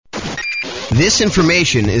This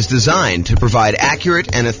information is designed to provide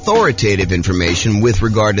accurate and authoritative information with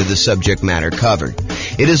regard to the subject matter covered.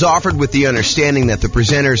 It is offered with the understanding that the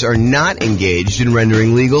presenters are not engaged in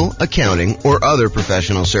rendering legal, accounting, or other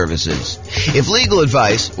professional services. If legal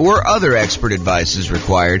advice or other expert advice is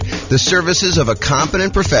required, the services of a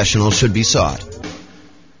competent professional should be sought.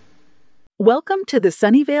 Welcome to the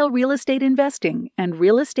Sunnyvale Real Estate Investing and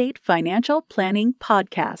Real Estate Financial Planning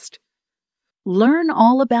Podcast. Learn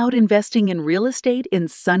all about investing in real estate in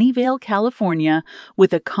Sunnyvale, California,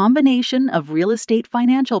 with a combination of real estate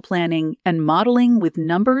financial planning and modeling with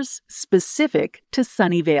numbers specific to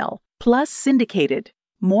Sunnyvale, plus syndicated,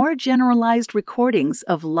 more generalized recordings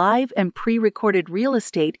of live and pre-recorded real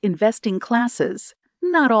estate investing classes,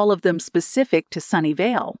 not all of them specific to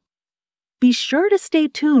Sunnyvale. Be sure to stay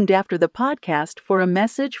tuned after the podcast for a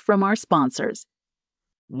message from our sponsors.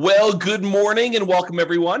 Well, good morning and welcome,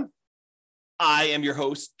 everyone. I am your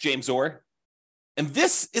host, James Orr, and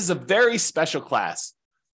this is a very special class.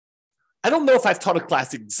 I don't know if I've taught a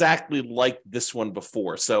class exactly like this one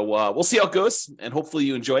before, so we'll see how it goes, and hopefully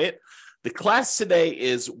you enjoy it. The class today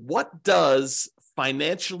is, what does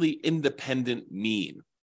financially independent mean?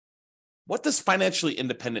 What does financially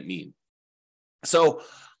independent mean? So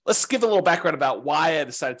let's give a little background about why I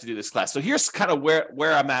decided to do this class. So here's kind of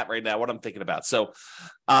where I'm at right now, what I'm thinking about. So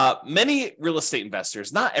many real estate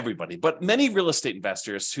investors, not everybody, but many real estate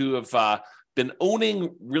investors who have been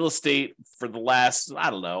owning real estate for the last,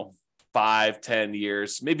 5-10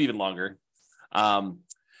 years, maybe even longer,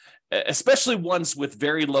 especially ones with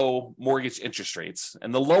very low mortgage interest rates.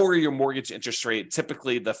 And the lower your mortgage interest rate,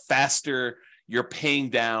 typically the faster you're paying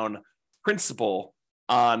down principal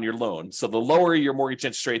on your loan. So the lower your mortgage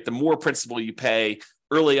interest rate, the more principal you pay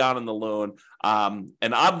early on in the loan. And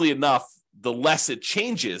oddly enough, the less it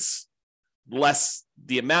changes, less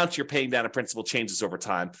the amount you're paying down in principal changes over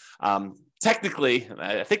time. Technically,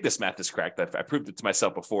 I think this math is correct. I proved it to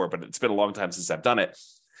myself before, but it's been a long time since I've done it.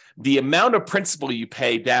 The amount of principal you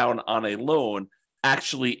pay down on a loan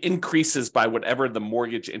actually increases by whatever the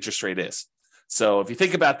mortgage interest rate is. So if you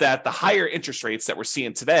think about that, the higher interest rates that we're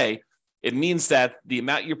seeing today, it means that the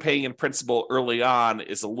amount you're paying in principal early on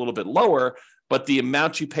is a little bit lower, but the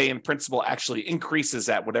amount you pay in principal actually increases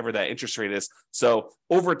at whatever that interest rate is. So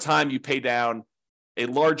over time, you pay down a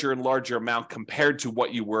larger and larger amount compared to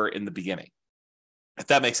what you were in the beginning, if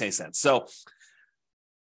that makes any sense. So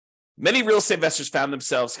many real estate investors found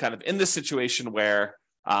themselves kind of in this situation where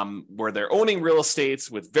they're owning real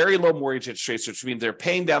estates with very low mortgage interest rates, which means they're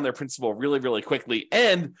paying down their principal really, really quickly.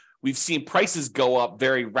 And we've seen prices go up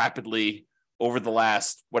very rapidly over the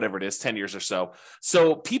last, 10 years or so.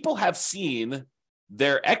 So people have seen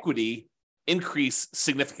their equity increase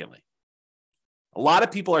significantly. A lot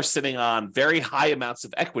of people are sitting on very high amounts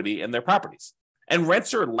of equity in their properties. And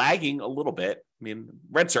rents are lagging a little bit. I mean,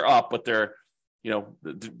 rents are up, but they're,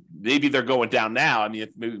 maybe they're going down now. I mean,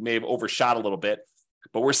 it may have overshot a little bit.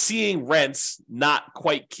 But we're seeing rents not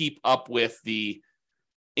quite keep up with the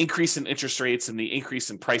increase in interest rates and the increase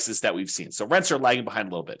in prices that we've seen. So rents are lagging behind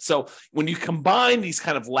a little bit. So when you combine these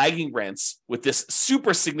kind of lagging rents with this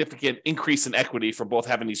super significant increase in equity from both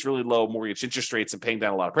having these really low mortgage interest rates and paying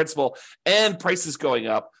down a lot of principal and prices going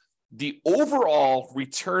up, the overall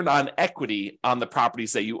return on equity on the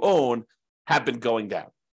properties that you own have been going down.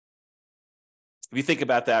 If you think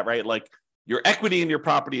about that, right? Like, your equity in your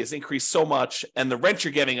property has increased so much, and the rent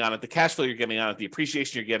you're getting on it, the cash flow you're getting on it, the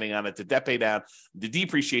appreciation you're getting on it, the debt pay down, the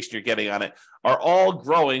depreciation you're getting on it are all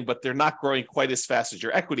growing, but they're not growing quite as fast as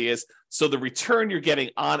your equity is. So the return you're getting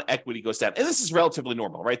on equity goes down. And this is relatively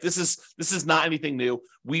normal, right? This is not anything new.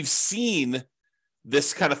 We've seen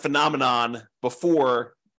this kind of phenomenon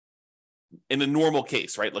before in a normal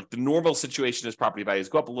case, right? Like the normal situation is property values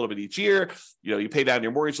go up a little bit each year. You pay down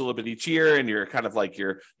your mortgage a little bit each year, and you're kind of like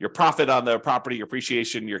your profit on the property, your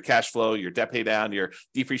appreciation, your cash flow, your debt pay down, your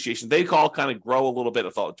depreciation, they all kind of grow a little bit.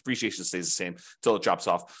 If all depreciation stays the same until it drops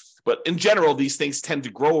off. But in general, these things tend to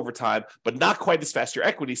grow over time, but not quite as fast as your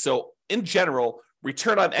equity. So in general,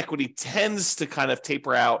 return on equity tends to kind of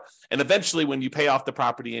taper out. And eventually when you pay off the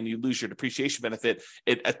property and you lose your depreciation benefit,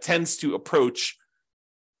 it tends to approach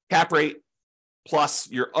cap rate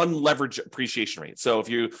plus your unleveraged appreciation rate. So if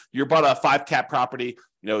you bought a 5 cap property,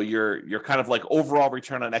 your kind of like overall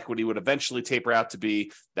return on equity would eventually taper out to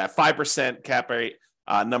be that 5% cap rate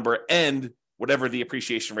number, and whatever the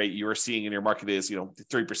appreciation rate you are seeing in your market is,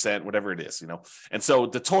 3%, whatever it is, And so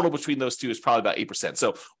the total between those two is probably about 8%.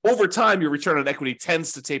 So over time, your return on equity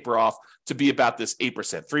tends to taper off to be about this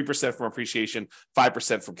 8%, 3% from appreciation,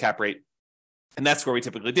 5% from cap rate. And that's where we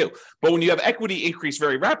typically do. But when you have equity increase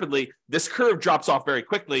very rapidly, this curve drops off very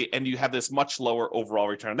quickly, and you have this much lower overall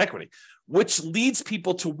return on equity, which leads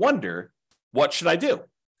people to wonder, what should I do?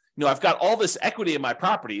 I've got all this equity in my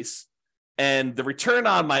properties, and the return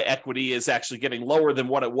on my equity is actually getting lower than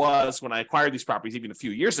what it was when I acquired these properties even a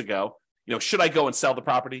few years ago. Should I go and sell the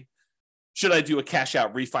property? Should I do a cash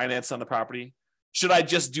out refinance on the property? Should I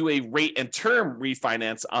just do a rate and term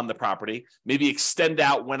refinance on the property? Maybe extend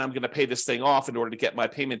out when I'm going to pay this thing off in order to get my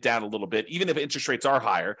payment down a little bit. Even if interest rates are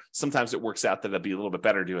higher, sometimes it works out that it'll be a little bit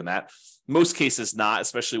better doing that. Most cases not,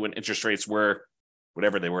 especially when interest rates were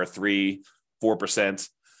whatever they were, 3%, 4%,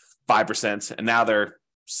 5%, and now they're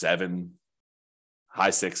 7%, high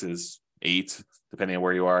 6s, 8%, depending on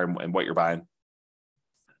where you are and what you're buying.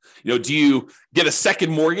 Do you get a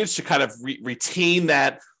second mortgage to kind of retain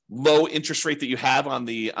that low interest rate that you have on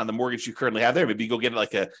the mortgage you currently have there? Maybe you go get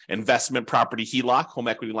like a investment property HELOC, home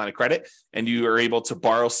equity line of credit, and you are able to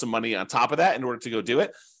borrow some money on top of that in order to go do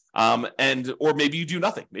it. Or maybe you do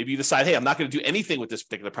nothing. Maybe you decide, hey, I'm not going to do anything with this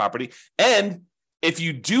particular property. And if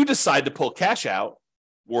you do decide to pull cash out,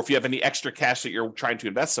 or if you have any extra cash that you're trying to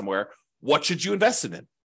invest somewhere, what should you invest it in?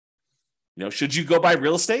 Should you go buy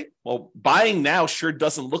real estate? Well, buying now sure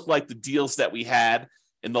doesn't look like the deals that we had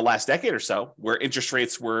in the last decade or so, where interest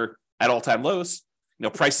rates were at all-time lows.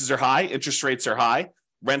 Prices are high, interest rates are high,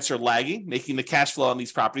 rents are lagging, making the cash flow on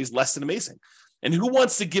these properties less than amazing. And who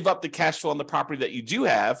wants to give up the cash flow on the property that you do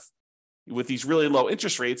have with these really low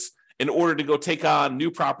interest rates in order to go take on new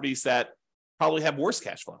properties that probably have worse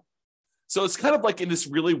cash flow? So it's kind of like in this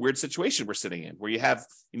really weird situation we're sitting in, where you have,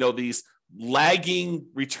 these lagging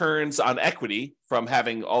returns on equity from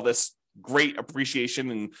having all this great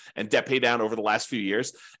appreciation and debt pay down over the last few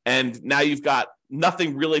years. And now you've got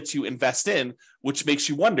nothing really to invest in, which makes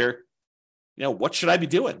you wonder, what should I be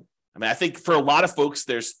doing? I think for a lot of folks,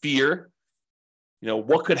 there's fear.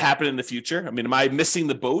 What could happen in the future? Am I missing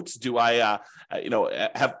the boat? Do I,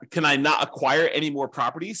 can I not acquire any more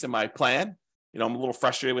properties in my plan? I'm a little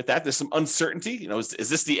frustrated with that. There's some uncertainty. Is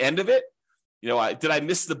this the end of it? Did I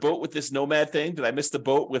miss the boat with this nomad thing? Did I miss the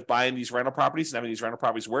boat with buying these rental properties and having these rental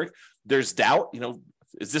properties work? There's doubt.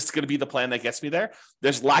 Is this going to be the plan that gets me there?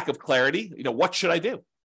 There's lack of clarity. What should I do?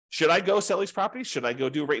 Should I go sell these properties? Should I go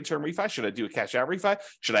do a rate and term refi? Should I do a cash out refi?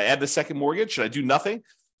 Should I add the second mortgage? Should I do nothing?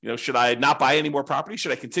 Should I not buy any more properties?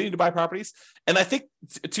 Should I continue to buy properties? And I think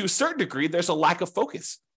to a certain degree, there's a lack of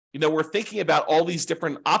focus. We're thinking about all these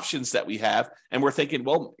different options that we have, and we're thinking,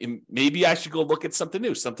 well, maybe I should go look at something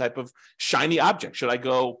new, some type of shiny object. Should I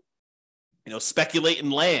go, speculate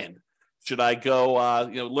in land? Should I go,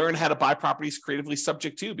 learn how to buy properties creatively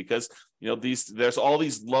subject to? Because, there's all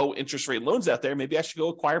these low interest rate loans out there. Maybe I should go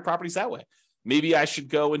acquire properties that way. Maybe I should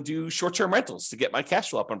go and do short-term rentals to get my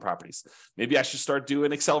cash flow up on properties. Maybe I should start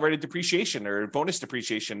doing accelerated depreciation or bonus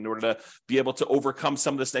depreciation in order to be able to overcome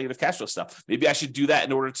some of this negative cash flow stuff. Maybe I should do that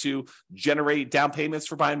in order to generate down payments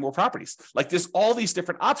for buying more properties. Like there's all these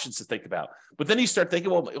different options to think about. But then you start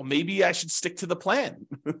thinking, well, maybe I should stick to the plan.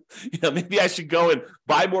 Maybe I should go and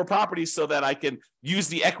buy more properties so that I can use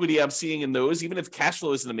the equity I'm seeing in those, even if cash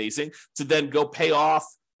flow isn't amazing, to then go pay off,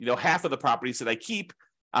 half of the properties that I keep.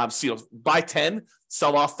 Buy 10,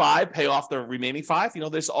 sell off 5, pay off the remaining 5.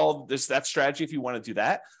 There's that strategy if you want to do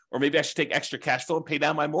that. Or maybe I should take extra cash flow and pay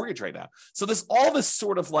down my mortgage right now. So there's all this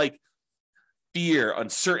sort of like fear,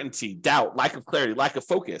 uncertainty, doubt, lack of clarity, lack of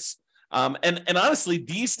focus. And honestly,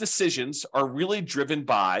 these decisions are really driven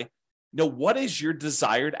by, what is your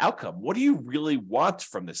desired outcome? What do you really want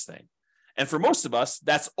from this thing? And for most of us,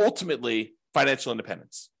 that's ultimately financial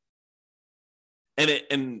independence.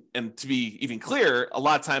 And to be even clearer, a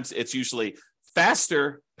lot of times it's usually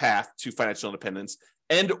faster path to financial independence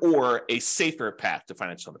and or a safer path to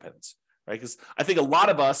financial independence, right? Because I think a lot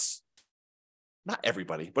of us, not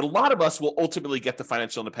everybody, but a lot of us will ultimately get to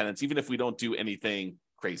financial independence, even if we don't do anything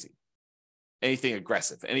crazy, anything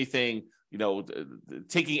aggressive, anything,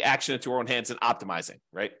 taking action into our own hands and optimizing,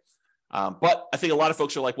 right? But I think a lot of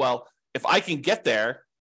folks are like, well, if I can get there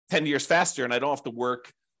 10 years faster and I don't have to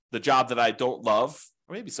work the job that I don't love,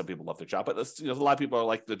 or maybe some people love their job, but a lot of people are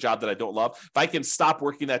like the job that I don't love. If I can stop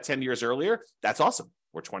working that 10 years earlier, that's awesome.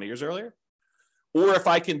 Or 20 years earlier. Or if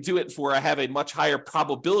I can do it where I have a much higher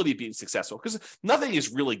probability of being successful, because nothing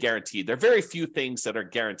is really guaranteed. There are very few things that are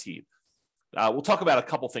guaranteed. We'll talk about a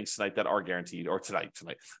couple things tonight that are guaranteed, or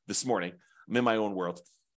this morning. I'm in my own world.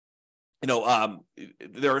 There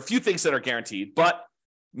are a few things that are guaranteed, but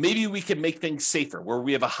maybe we can make things safer where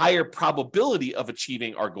we have a higher probability of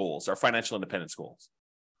achieving our goals, our financial independence goals.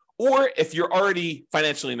 Or if you're already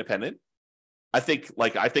financially independent, I think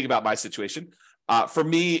about my situation. For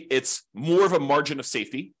me, it's more of a margin of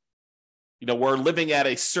safety. we're living at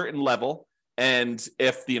a certain level. And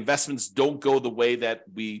if the investments don't go the way that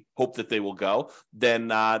we hope that they will go,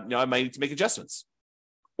 then I might need to make adjustments.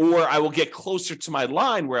 Or I will get closer to my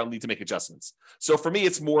line where I'll need to make adjustments. So for me,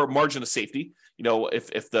 it's more margin of safety.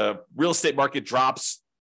 If the real estate market drops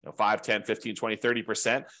 5, 10, 15, 20,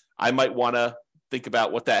 30%, I might want to think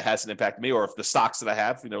about what that has an impact on me. Or if the stocks that I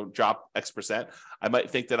have, drop X percent, I might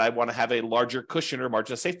think that I want to have a larger cushion or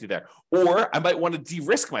margin of safety there. Or I might want to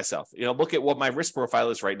de-risk myself, look at what my risk profile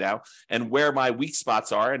is right now and where my weak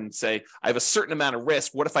spots are and say, I have a certain amount of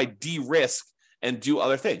risk. What if I de-risk and do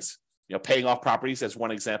other things? Paying off properties as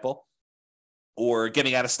one example, or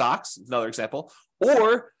getting out of stocks is another example.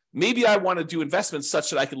 Or maybe I want to do investments such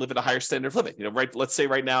that I can live at a higher standard of living. Let's say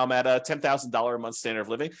right now I'm at a $10,000 a month standard of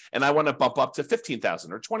living, and I want to bump up to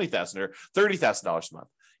 $15,000 or $20,000 or $30,000 a month.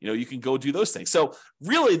 You can go do those things. So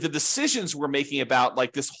really, the decisions we're making about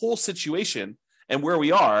like this whole situation and where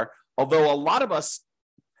we are, although a lot of us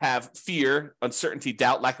have fear, uncertainty,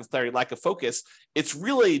 doubt, lack of clarity, lack of focus, it's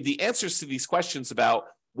really the answers to these questions about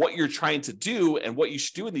what you're trying to do and what you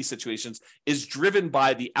should do in these situations is driven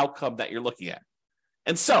by the outcome that you're looking at.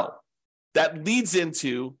 And so that leads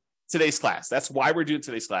into today's class. That's why we're doing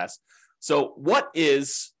today's class. So what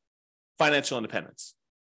is financial independence?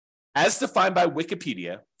 As defined by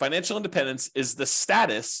Wikipedia, financial independence is the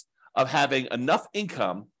status of having enough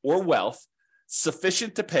income or wealth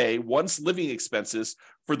sufficient to pay one's living expenses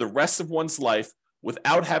for the rest of one's life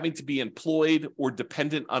without having to be employed or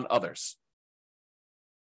dependent on others.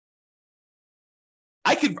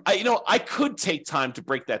 I could take time to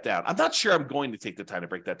break that down. I'm not sure I'm going to take the time to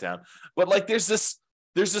break that down, but like there's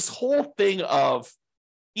this whole thing of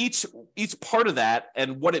each part of that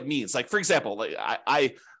and what it means. Like, for example, like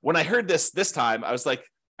I when I heard this time, I was like,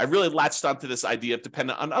 I really latched onto this idea of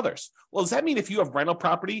dependent on others. Well, does that mean if you have rental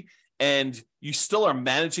property and you still are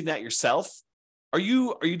managing that yourself, are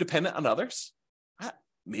you dependent on others?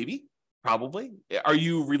 Maybe, probably. Are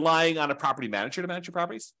you relying on a property manager to manage your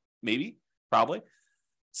properties? Maybe, probably.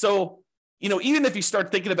 So, even if you start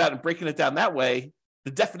thinking about it and breaking it down that way,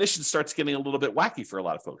 the definition starts getting a little bit wacky for a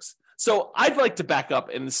lot of folks. So I'd like to back up,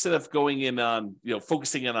 and instead of going in on,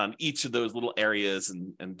 focusing in on each of those little areas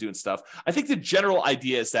and doing stuff, I think the general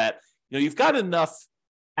idea is that, you've got enough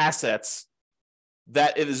assets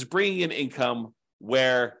that it is bringing in income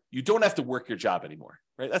where you don't have to work your job anymore,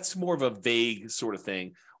 right? That's more of a vague sort of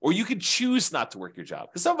thing. Or you could choose not to work your job.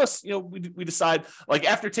 Because some of us, we decide, like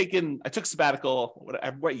I took sabbatical,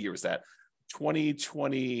 what year was that?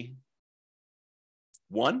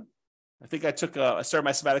 2021? I think I started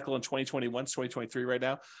my sabbatical in 2021, it's 2023 right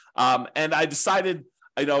now. And I decided,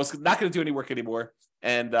 I was not going to do any work anymore.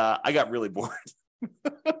 And I got really bored,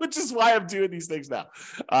 which is why I'm doing these things now.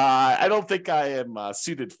 I don't think I am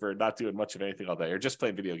suited for not doing much of anything all day or just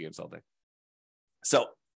playing video games all day. So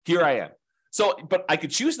here I am. So, but I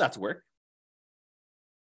could choose not to work.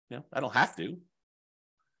 I don't have to.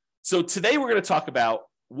 So today we're going to talk about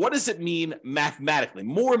what does it mean mathematically,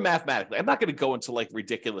 more mathematically. I'm not going to go into like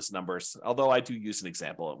ridiculous numbers, although I do use an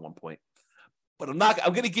example at one point. But I'm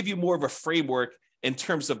going to give you more of a framework in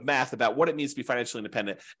terms of math about what it means to be financially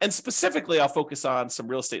independent. And specifically, I'll focus on some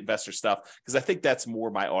real estate investor stuff because I think that's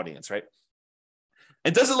more my audience, right?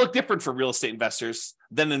 And does it look different for real estate investors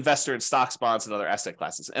than an investor in stocks, bonds, and other asset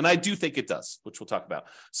classes? And I do think it does, which we'll talk about.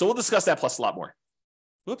 So we'll discuss that plus a lot more.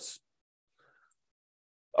 Whoops.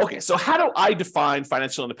 Okay, so how do I define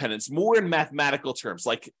financial independence more in mathematical terms?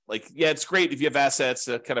 Like, yeah, it's great if you have assets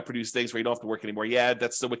to kind of produce things where you don't have to work anymore. Yeah,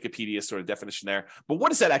 that's the Wikipedia sort of definition there. But what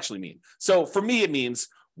does that actually mean? So for me, it means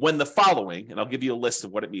when the following, and I'll give you a list of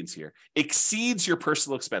what it means here, exceeds your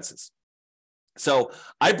personal expenses. So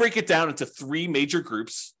I break it down into three major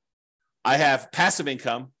groups. I have passive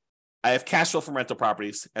income, I have cash flow from rental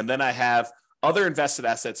properties, and then I have other invested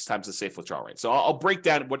assets times the safe withdrawal rate. So I'll break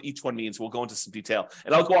down what each one means. We'll go into some detail,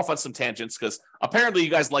 and I'll go off on some tangents because apparently you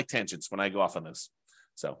guys like tangents when I go off on this.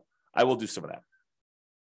 So I will do some of that.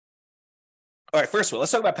 All right, first of all,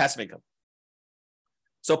 let's talk about passive income.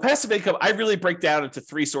 So passive income, I really break down into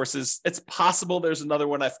three sources. It's possible there's another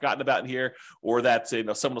one I've forgotten about in here, or that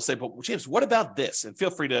someone will say, but James, what about this? And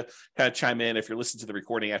feel free to kind of chime in. If you're listening to the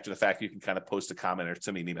recording after the fact, you can kind of post a comment or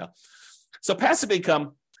send me an email. So passive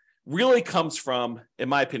income really comes from, in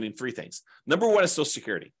my opinion, three things. Number one is Social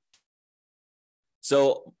Security.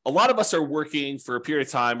 So a lot of us are working for a period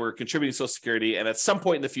of time, we're contributing to Social Security, and at some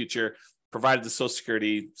point in the future, provided the Social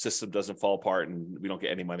Security system doesn't fall apart and we don't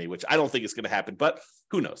get any money, which I don't think is going to happen, but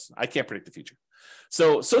who knows? I can't predict the future.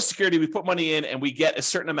 So Social Security, we put money in and we get a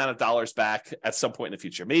certain amount of dollars back at some point in the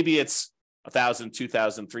future. Maybe it's $1,000,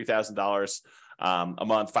 $2,000, $3,000. a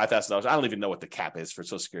month, $5,000. I don't even know what the cap is for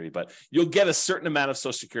Social Security, but you'll get a certain amount of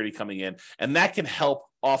Social Security coming in, and that can help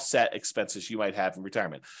offset expenses you might have in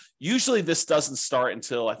retirement. Usually this doesn't start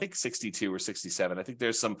until I think 62 or 67. I think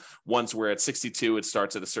there's some ones where at 62 it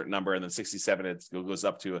starts at a certain number, and then 67 it goes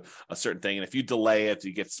up to a certain thing. And if you delay it,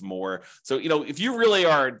 you get some more. So, if you really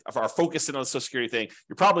are focusing on the Social Security thing,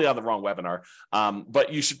 you're probably on the wrong webinar.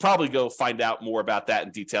 But you should probably go find out more about that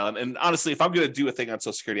in detail. And honestly, if I'm going to do a thing on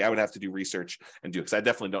Social Security, I would have to do research and do it, because I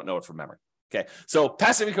definitely don't know it from memory. Okay. So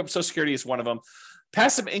passive income Social Security is one of them.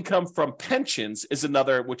 Passive income from pensions is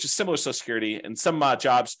another, which is similar to Social Security. In some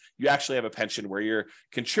jobs, you actually have a pension where you're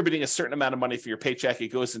contributing a certain amount of money for your paycheck. It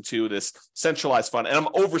goes into this centralized fund. And I'm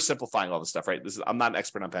oversimplifying all this stuff, right? I'm not an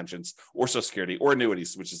expert on pensions or Social Security or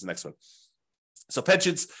annuities, which is the next one. So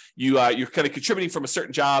pensions, you're kind of contributing from a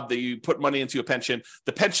certain job that you put money into a pension.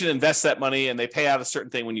 The pension invests that money and they pay out a certain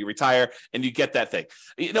thing when you retire, and you get that thing.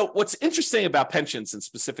 What's interesting about pensions, and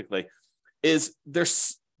specifically, is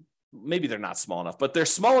maybe they're not small enough, but they're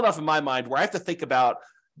small enough in my mind where I have to think about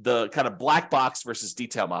the kind of black box versus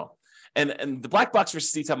detail model. And the black box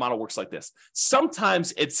versus detail model works like this.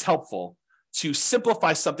 Sometimes it's helpful to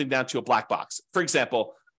simplify something down to a black box. For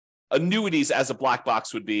example, annuities as a black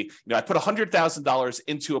box would be, I put $100,000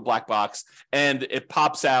 into a black box and it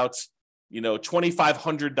pops out,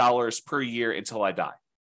 $2,500 per year until I die.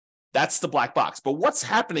 That's the black box. But what's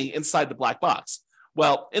happening inside the black box?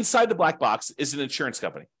 Well, inside the black box is an insurance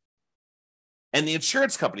company. And the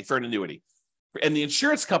insurance company for an annuity,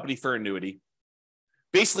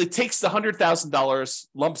 basically takes the $100,000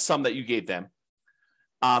 lump sum that you gave them,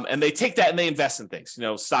 and they take that and they invest in things,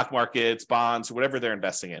 stock markets, bonds, whatever they're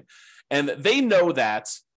investing in. And they know that,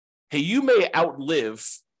 hey, you may outlive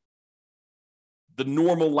the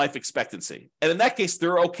normal life expectancy. And in that case,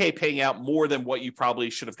 they're okay paying out more than what you probably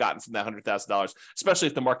should have gotten from that $100,000, especially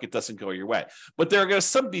if the market doesn't go your way. But there are going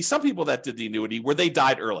to be some people that did the annuity where they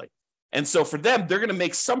died early. And so for them, they're going to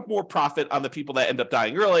make some more profit on the people that end up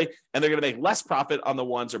dying early, and they're going to make less profit on the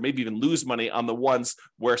ones, or maybe even lose money on the ones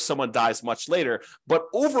where someone dies much later. But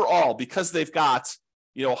overall, because they've got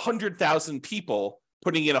 100,000 people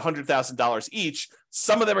putting in $100,000 each,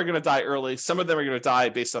 some of them are going to die early, some of them are going to die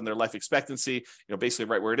based on their life expectancy,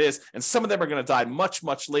 basically right where it is, and some of them are going to die much,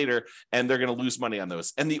 much later, and they're going to lose money on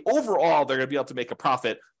those. And the overall, they're going to be able to make a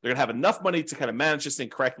profit. They're going to have enough money to kind of manage this thing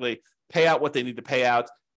correctly, pay out what they need to pay out,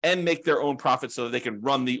 and make their own profit so that they can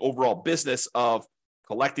run the overall business of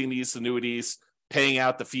collecting these annuities, paying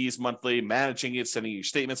out the fees monthly, managing it, sending you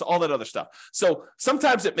statements, all that other stuff. So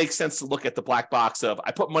sometimes it makes sense to look at the black box of,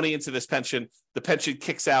 I put money into this pension, the pension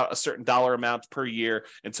kicks out a certain dollar amount per year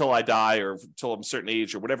until I die, or until I'm a certain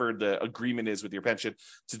age, or whatever the agreement is with your pension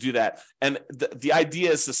to do that. And the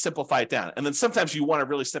idea is to simplify it down. And then sometimes you want to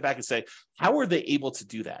really step back and say, how are they able to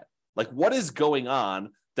do that? Like, what is going on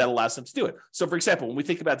that allows them to do it? So for example, when we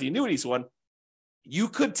think about the annuities one, you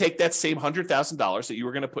could take that same $100,000 that you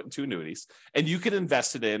were going to put into annuities, and you could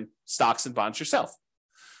invest it in stocks and bonds yourself.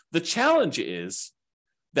 The challenge is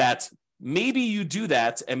that maybe you do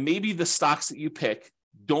that, and maybe the stocks that you pick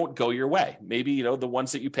don't go your way. Maybe, the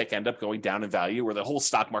ones that you pick end up going down in value, or the whole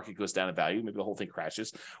stock market goes down in value. Maybe the whole thing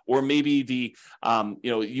crashes, or maybe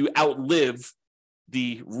you outlive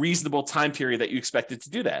the reasonable time period that you expected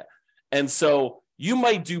to do that. And so you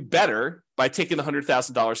might do better by taking the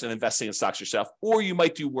 $100,000 and investing in stocks yourself, or you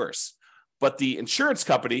might do worse. But the insurance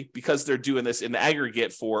company, because they're doing this in the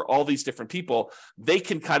aggregate for all these different people, they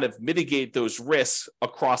can kind of mitigate those risks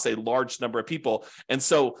across a large number of people. And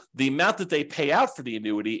so the amount that they pay out for the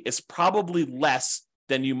annuity is probably less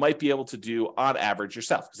than you might be able to do on average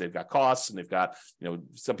yourself, because they've got costs and they've got,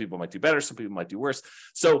 some people might do better, some people might do worse.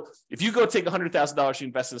 So if you go take $100,000, you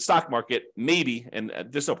invest in the stock market, maybe, and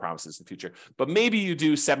there's no promises in the future, but maybe you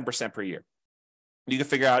do 7% per year. You can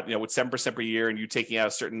figure out, with 7% per year and you taking out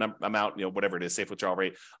a certain amount, whatever it is, safe withdrawal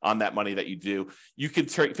rate on that money that you do, you can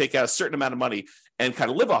take out a certain amount of money and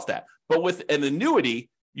kind of live off that. But with an annuity,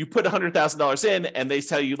 you put $100,000 in and they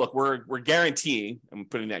tell you, look, we're guaranteeing, I'm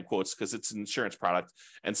putting that in quotes because it's an insurance product.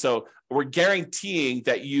 And so we're guaranteeing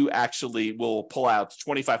that you actually will pull out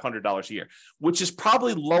 $2,500 a year, which is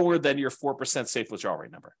probably lower than your 4% safe withdrawal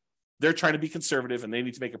rate number. They're trying to be conservative and they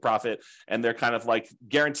need to make a profit. And they're kind of like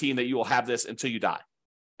guaranteeing that you will have this until you die.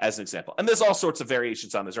 as an example. And there's all sorts of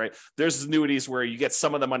variations on this, right? There's annuities where you get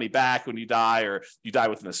some of the money back when you die, or you die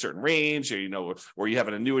within a certain range, or, or you have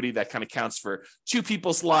an annuity that kind of counts for two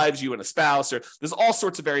people's lives, you and a spouse, or there's all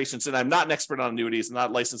sorts of variations. And I'm not an expert on annuities, I'm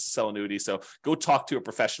not licensed to sell annuities. So go talk to a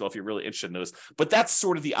professional if you're really interested in those. But that's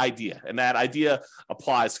sort of the idea. And that idea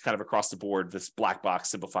applies kind of across the board, this black box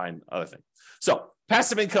simplifying other thing. So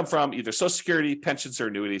passive income from either Social Security, pensions, or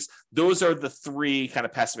annuities. Those are the three kind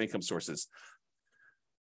of passive income sources.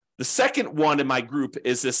 The second one in my group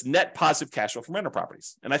is this net positive cash flow from rental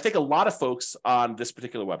properties. And I think a lot of folks on this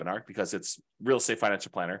particular webinar, because it's Real Estate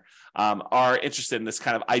Financial Planner, are interested in this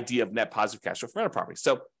kind of idea of net positive cash flow from rental properties.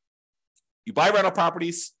 So you buy rental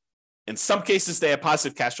properties. In some cases, they have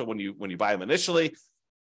positive cash flow when you buy them initially,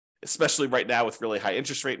 especially right now with really high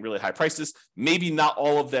interest rate and really high prices. Maybe not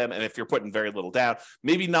all of them, and if you're putting very little down,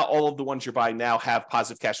 maybe not all of the ones you're buying now have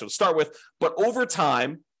positive cash flow to start with. But over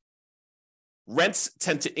time, rents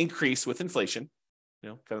tend to increase with inflation,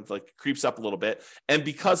 kind of like creeps up a little bit. And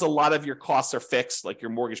because a lot of your costs are fixed, like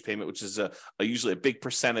your mortgage payment, which is usually a big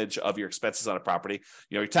percentage of your expenses on a property,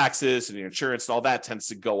 your taxes and your insurance and all that tends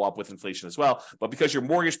to go up with inflation as well. But because your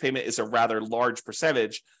mortgage payment is a rather large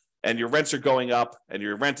percentage and your rents are going up and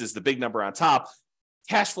your rent is the big number on top,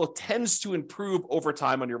 cash flow tends to improve over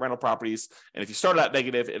time on your rental properties. And if you start out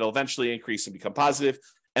negative, it'll eventually increase and become positive.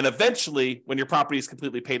 And eventually, when your property is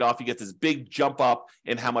completely paid off, you get this big jump up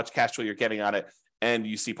in how much cash flow you're getting on it, and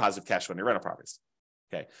you see positive cash flow on your rental properties.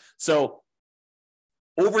 Okay, so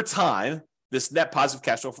over time, this net positive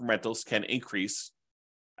cash flow from rentals can increase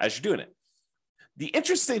as you're doing it. The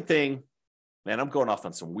interesting thing, man, I'm going off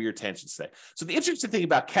on some weird tangents today. So the interesting thing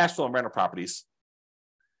about cash flow and rental properties,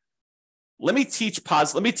 let me teach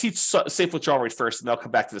safe withdrawal rate first, and I'll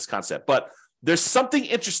come back to this concept. But there's something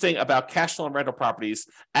interesting about cash flow and rental properties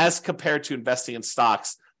as compared to investing in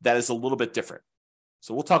stocks that is a little bit different.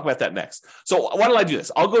 So we'll talk about that next. So why don't I do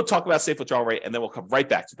this? I'll go talk about safe withdrawal rate, and then we'll come right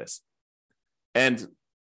back to this. And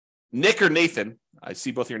Nick or Nathan, I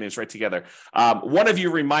see both your names right together. One of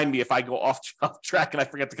you remind me if I go off track and I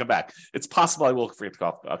forget to come back. It's possible I will forget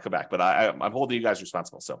to come back, but I'm holding you guys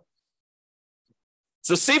responsible. So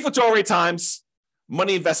safe withdrawal rate times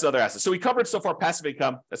money invested in other assets. So we covered so far passive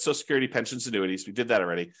income, that's Social Security, pensions, annuities. We did that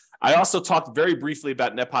already. I also talked very briefly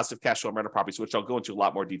about net positive cash flow and rental properties, which I'll go into a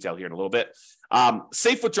lot more detail here in a little bit.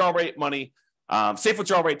 Safe withdrawal rate money, safe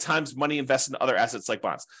withdrawal rate times money invested in other assets like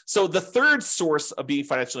bonds. So the third source of being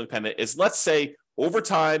financially independent is, let's say over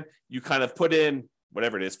time, you kind of put in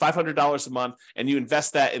whatever it is, $500 a month, and you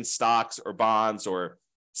invest that in stocks or bonds or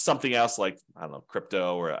something else like, I don't know,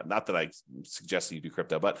 crypto, or not that I suggest you do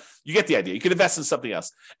crypto, but you get the idea. You can invest in something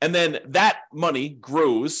else. And then that money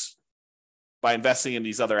grows by investing in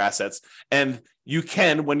these other assets. And you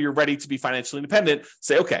can, when you're ready to be financially independent,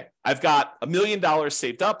 say, okay, I've got $1 million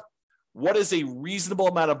saved up. What is a reasonable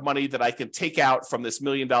amount of money that I can take out from this $1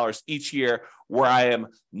 million each year where I am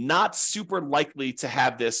not super likely to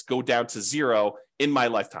have this go down to zero in my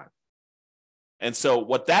lifetime? And so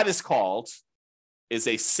what that is called is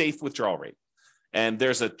a safe withdrawal rate. And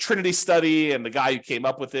there's a Trinity study, and the guy who came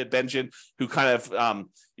up with it, Benjamin, who kind of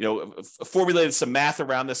formulated some math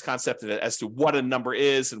around this concept as to what a number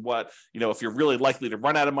is and what, if you're really likely to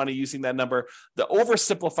run out of money using that number. The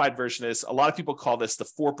oversimplified version is, a lot of people call this the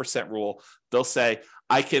 4% rule. They'll say,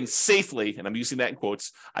 I can safely, and I'm using that in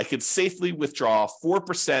quotes, I can safely withdraw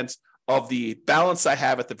 4% of the balance I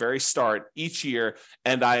have at the very start each year,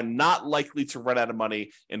 and I am not likely to run out of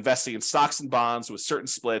money investing in stocks and bonds with certain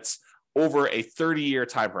splits over a 30-year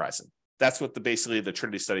time horizon. That's what basically the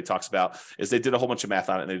Trinity study talks about, is they did a whole bunch of math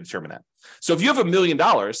on it and they determined that. So if you have $1 million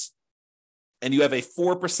and you have a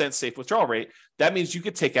 4% safe withdrawal rate, that means you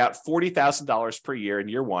could take out $40,000 per year in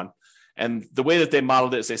year one. And the way that they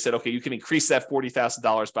modeled it is they said, okay, you can increase that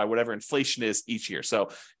 $40,000 by whatever inflation is each year. So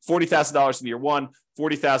 $40,000 in year one,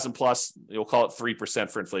 $40,000 plus, you'll call it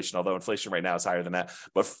 3% for inflation, although inflation right now is higher than that.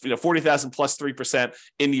 But $40,000 plus 3%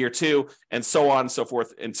 in year two, and so on and so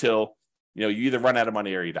forth until you either run out of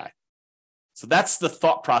money or you die. So that's the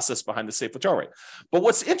thought process behind the safe withdrawal rate. But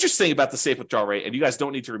what's interesting about the safe withdrawal rate, and you guys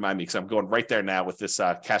don't need to remind me because I'm going right there now with this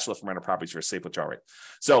cash flow from rental properties for a safe withdrawal rate.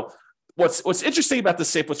 So what's interesting about the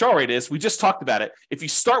safe withdrawal rate is, we just talked about it. If you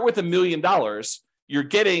start with $1 million, you're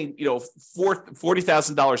getting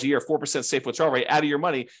 $40,000 a year, 4% safe withdrawal rate out of your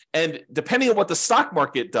money. And depending on what the stock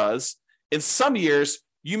market does, in some years,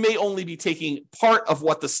 you may only be taking part of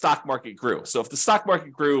what the stock market grew. So if the stock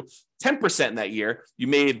market grew 10% in that year, you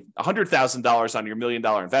made $100,000 on your $1 million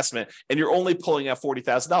investment, and you're only pulling out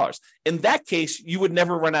 $40,000. In that case, you would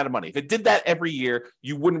never run out of money. If it did that every year,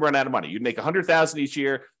 you wouldn't run out of money. You'd make $100,000 each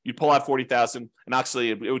year, you'd pull out $40,000, and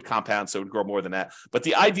actually it would compound, so it would grow more than that. But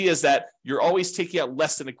the idea is that you're always taking out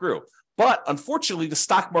less than it grew. But unfortunately, the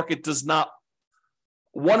stock market does not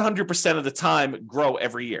 100% of the time grow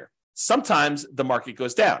every year. Sometimes the market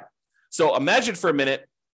goes down. So imagine for a minute,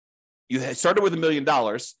 you started with $1 million.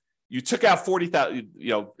 You took out 40,000,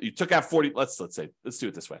 you took out 40, let's do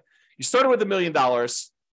it this way. You started with $1 million.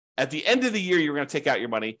 At the end of the year, you're going to take out your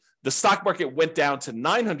money. The stock market went down to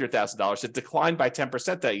 $900,000. It declined by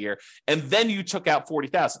 10% that year. And then you took out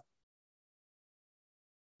 40,000.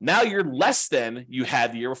 Now you're less than you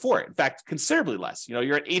had the year before. In fact, considerably less.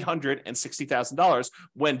 You're at $860,000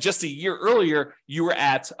 when just a year earlier you were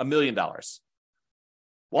at $1 million.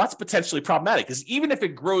 Well, that's potentially problematic because even if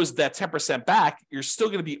it grows that 10% back, you're still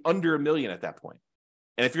going to be under $1 million at that point.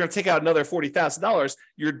 And if you're going to take out another $40,000,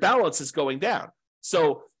 your balance is going down.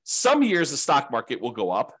 So some years the stock market will go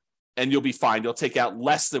up and you'll be fine. You'll take out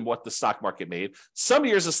less than what the stock market made. Some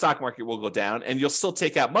years the stock market will go down and you'll still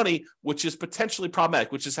take out money, which is potentially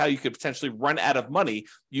problematic, which is how you could potentially run out of money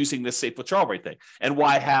using this safe withdrawal rate thing. And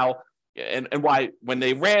why when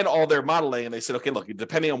they ran all their modeling and they said, okay, look,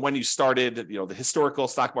 depending on when you started, the historical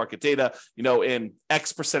stock market data, in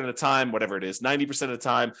X percent of the time, whatever it is, 90% of the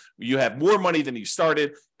time, you have more money than you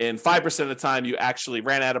started. And 5% of the time, you actually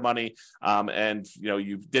ran out of money and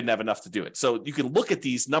you didn't have enough to do it. So you can look at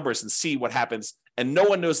these numbers and see what happens. And no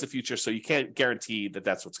one knows the future, so you can't guarantee that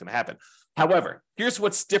that's what's going to happen. However, here's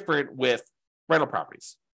what's different with rental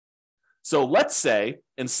properties. So let's say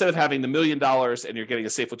instead of having the $1 million and you're getting a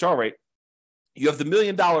safe withdrawal rate, you have the $1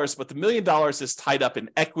 million, but the $1 million is tied up in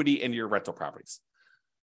equity in your rental properties,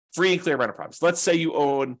 free and clear rental properties. Let's say you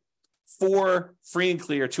own 4 free and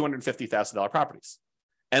clear $250,000 properties,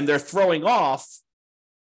 and they're throwing off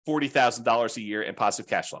 $40,000 a year in positive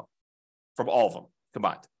cash flow from all of them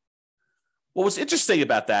combined. Well, what's interesting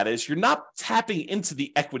about that is you're not tapping into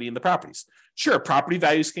the equity in the properties. Sure, property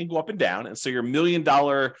values can go up and down, and so your $1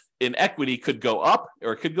 million in equity could go up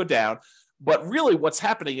or it could go down. But really what's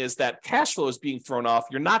happening is that cash flow is being thrown off.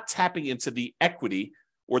 You're not tapping into the equity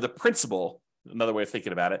or the principal, another way of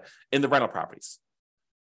thinking about it, in the rental properties.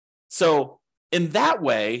 So in that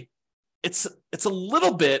way, it's a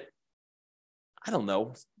little bit, I don't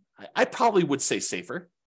know, I probably would say safer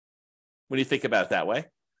when you think about it that way.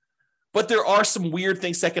 But there are some weird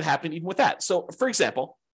things that could happen even with that. So for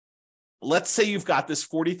example, let's say you've got this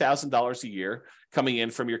 $40,000 a year coming in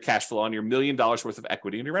from your cash flow on your $1 million worth of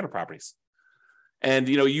equity in your rental properties. And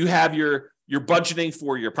you have your budgeting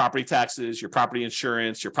for your property taxes, your property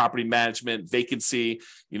insurance, your property management, vacancy,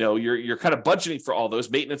 you're kind of budgeting for all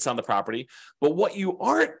those, maintenance on the property. But what you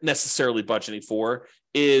aren't necessarily budgeting for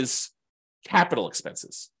is capital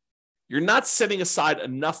expenses. You're not setting aside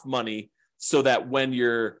enough money so that when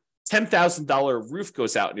your $10,000 roof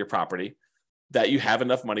goes out in your property, that you have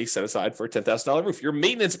enough money set aside for a $10,000 roof. Your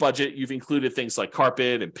maintenance budget, you've included things like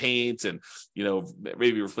carpet and paint and,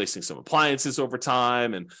 maybe replacing some appliances over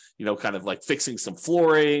time and, kind of like fixing some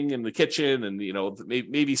flooring in the kitchen and,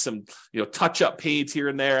 maybe some, touch up paint here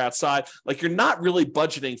and there outside. Like you're not really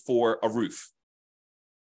budgeting for a roof.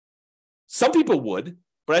 Some people would,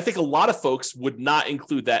 but I think a lot of folks would not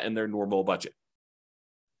include that in their normal budget.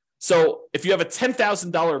 So if you have a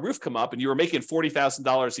 $10,000 roof come up and you were making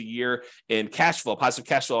 $40,000 a year in cash flow, positive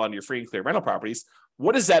cash flow on your free and clear rental properties,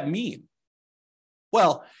 what does that mean?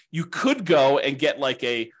 Well, you could go and get like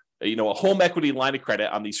a home equity line of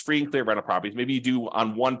credit on these free and clear rental properties. Maybe you do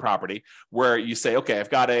on one property where you say, okay,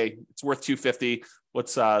 it's worth $250.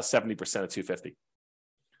 What's 70% of $250?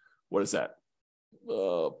 What is that?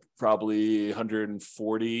 Probably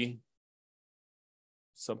 140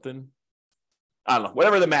 something. I don't know,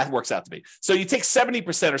 whatever the math works out to be. So you take 70%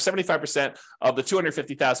 or 75% of the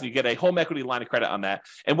 $250,000, you get a home equity line of credit on that.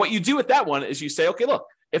 And what you do with that one is you say, okay, look,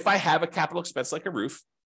 if I have a capital expense like a roof,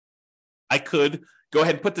 I could go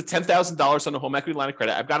ahead and put the $10,000 on the home equity line of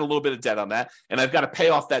credit. I've got a little bit of debt on that, and I've got to pay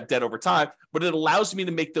off that debt over time, but it allows me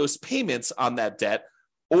to make those payments on that debt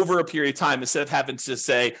over a period of time instead of having to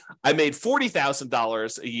say, I made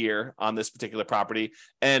 $40,000 a year on this particular property,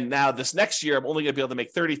 and now this next year I'm only going to be able to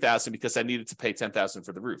make $30,000 because I needed to pay $10,000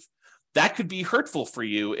 for the roof. That could be hurtful for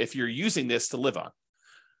you if you're using this to live on.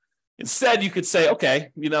 Instead, you could say,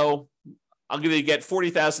 okay, I'm going to get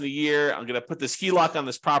 $40,000 a year. I'm going to put this HELOC on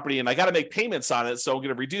this property, and I got to make payments on it, so I'm going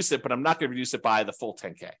to reduce it, but I'm not going to reduce it by the full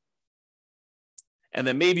 $10K. And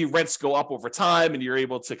then maybe rents go up over time, and you're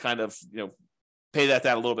able to kind of, pay that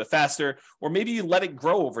down a little bit faster, or maybe you let it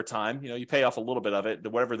grow over time. You pay off a little bit of it,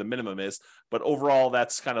 whatever the minimum is, but overall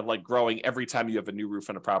that's kind of like growing every time you have a new roof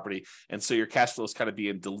on a property. And so your cash flow is kind of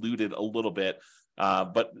being diluted a little bit,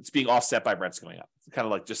 but it's being offset by rents going up. It's kind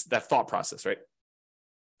of like just that thought process, right?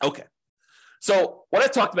 Okay. So what I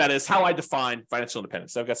talked about is how I define financial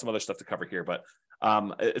independence. I've got some other stuff to cover here, but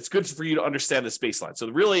it's good for you to understand this baseline. So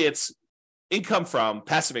really it's income from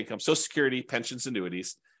passive income, Social Security, pensions,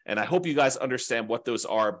 annuities. And I hope you guys understand what those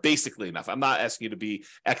are basically enough. I'm not asking you to be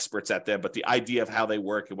experts at them, but the idea of how they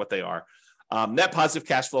work and what they are. Net positive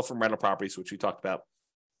cash flow from rental properties, which we talked about.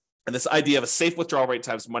 And this idea of a safe withdrawal rate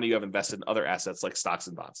times money you have invested in other assets like stocks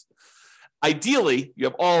and bonds. Ideally, you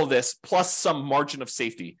have all of this plus some margin of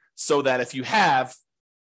safety so that if you have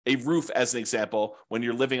a roof, as an example, when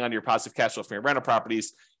you're living on your positive cash flow from your rental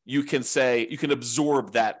properties, you can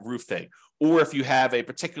absorb that roof thing. Or if you have a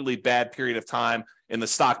particularly bad period of time in the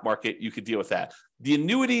stock market, you could deal with that. The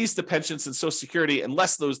annuities, the pensions, and Social Security,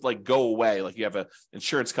 unless those like go away, like you have an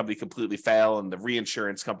insurance company completely fail and the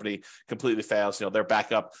reinsurance company completely fails, their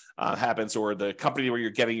backup happens, or the company where you're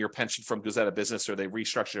getting your pension from goes out of business, or they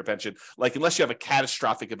restructure your pension. Like unless you have a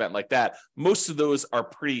catastrophic event like that, most of those are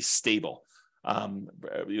pretty stable.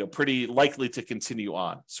 Pretty likely to continue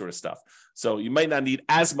on, sort of stuff. So you might not need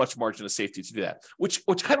as much margin of safety to do that, which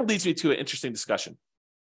kind of leads me to an interesting discussion.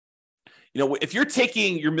 If you're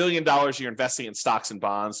taking your $1 million, you're investing in stocks and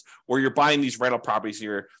bonds, or you're buying these rental properties,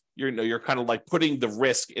 you're kind of like putting the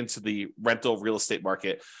risk into the rental real estate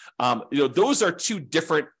market. Those are two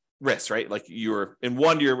different risks, right? Like you're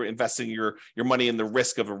investing your money in the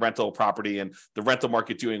risk of a rental property and the rental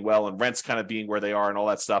market doing well and rents kind of being where they are and all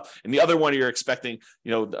that stuff. And the other one, you're expecting,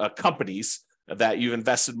 companies that you've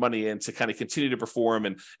invested money in to kind of continue to perform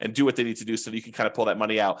and do what they need to do so that you can kind of pull that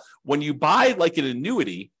money out. When you buy like an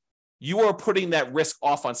annuity, you are putting that risk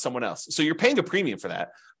off on someone else. So you're paying a premium for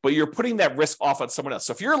that, but you're putting that risk off on someone else.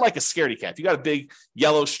 So if you're like a scaredy cat, if you got a big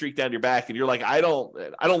yellow streak down your back and you're like, I don't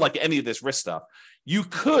like any of this risk stuff, you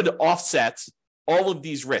could offset all of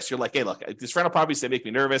these risks. You're like, hey, look, these rental properties, they make me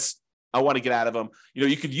nervous. I want to get out of them.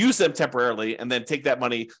 You could use them temporarily and then take that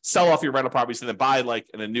money, sell off your rental properties, and then buy like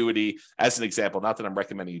an annuity as an example. Not that I'm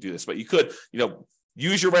recommending you do this, but you could,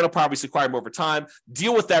 use your rental properties to acquire them over time,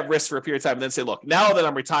 deal with that risk for a period of time, and then say, look, now that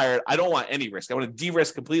I'm retired, I don't want any risk. I want to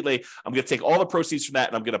de-risk completely. I'm going to take all the proceeds from that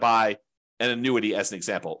and I'm going to buy an annuity as an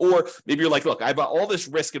example. Or maybe you're like, look, I've got all this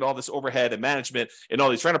risk and all this overhead and management and all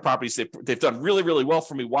these rental properties. They've done really, really well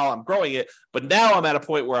for me while I'm growing it. But now I'm at a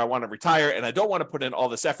point where I want to retire and I don't want to put in all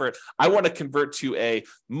this effort. I want to convert to a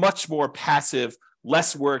much more passive,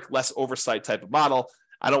 less work, less oversight type of model.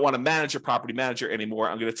 I don't want to manage a property manager anymore.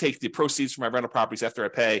 I'm going to take the proceeds from my rental properties after I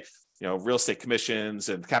pay, real estate commissions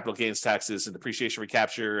and capital gains taxes and depreciation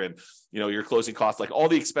recapture and, your closing costs, like all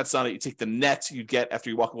the expenses on it. You take the net you get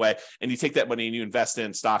after you walk away and you take that money and you invest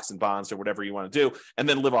in stocks and bonds or whatever you want to do, and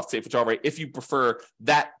then live off safe withdrawal rate if you prefer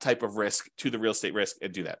that type of risk to the real estate risk,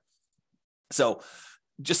 and do that. So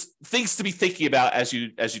just things to be thinking about as you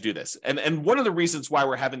do this. And one of the reasons why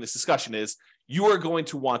we're having this discussion is you are going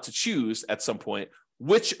to want to choose at some point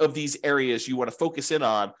which of these areas you want to focus in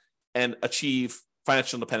on and achieve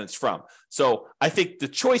financial independence from. So I think the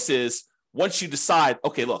choice is, once you decide,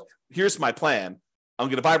 okay, look, here's my plan. I'm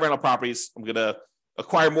going to buy rental properties. I'm going to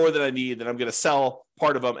acquire more than I need. Then I'm going to sell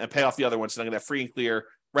part of them and pay off the other ones. And I'm going to have free and clear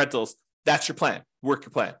rentals. That's your plan. Work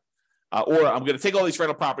your plan. Or I'm going to take all these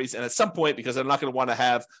rental properties, and at some point, because I'm not going to want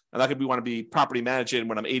to be property managing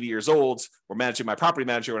when I'm 80 years old, or managing my property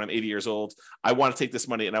manager when I'm 80 years old, I want to take this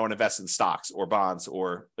money and I want to invest in stocks or bonds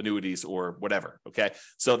or annuities or whatever. Okay.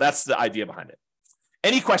 So that's the idea behind it.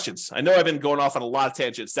 Any questions? I know I've been going off on a lot of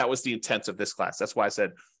tangents. That was the intent of this class. That's why I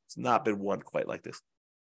said it's not been one quite like this.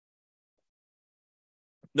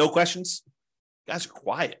 No questions? You guys are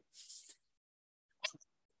quiet.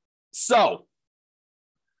 So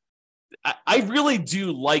I really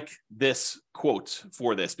do like this quote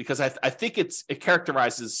for this, because I think it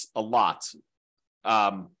characterizes a lot.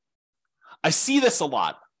 I see this a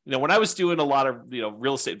lot. When I was doing a lot of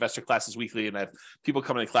real estate investor classes weekly, and I have people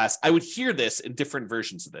coming to class, I would hear this in different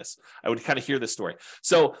versions of this. I would kind of hear this story.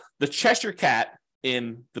 So the Cheshire Cat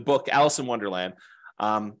in the book Alice in Wonderland,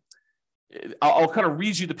 I'll kind of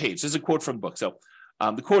read you the page. This is a quote from the book. So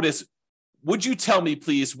the quote is, "Would you tell me,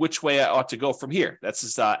 please, which way I ought to go from here?" That's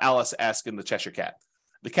just, Alice asking the Cheshire Cat.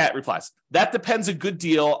 The cat replies, "That depends a good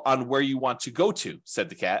deal on where you want to go to," said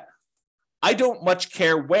the cat. "I don't much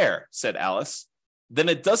care where," said Alice. "Then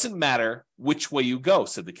it doesn't matter which way you go,"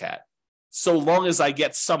 said the cat. "So long as I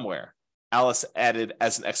get somewhere," Alice added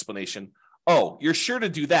as an explanation. "Oh, you're sure to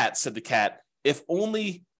do that," said the cat, if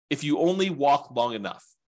you only walk long enough."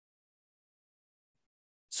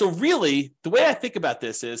 So really, the way I think about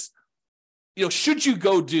this is, should you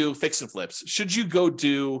go do fix and flips? Should you go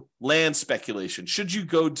do land speculation? Should you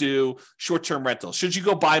go do short-term rentals? Should you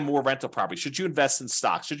go buy more rental property? Should you invest in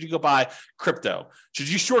stocks? Should you go buy crypto? Should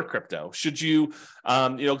you short crypto? Should you,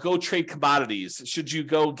 go trade commodities? Should you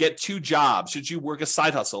go get 2 jobs? Should you work a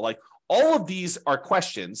side hustle? Like, all of these are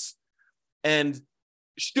questions, and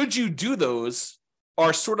should you do those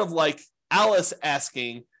are sort of like Alice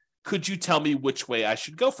asking, could you tell me which way I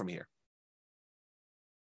should go from here?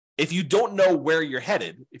 If you don't know where you're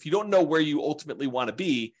headed, if you don't know where you ultimately want to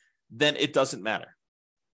be, then it doesn't matter,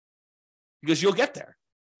 because you'll get there.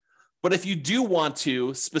 But if you do want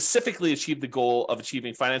to specifically achieve the goal of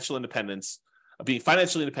achieving financial independence, of being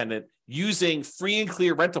financially independent using free and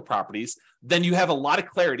clear rental properties, then you have a lot of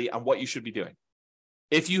clarity on what you should be doing.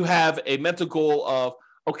 If you have a mental goal of,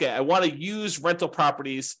 okay, I want to use rental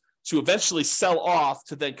properties to eventually sell off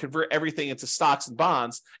to then convert everything into stocks and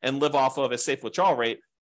bonds and live off of a safe withdrawal rate,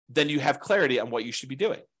 then you have clarity on what you should be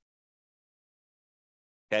doing.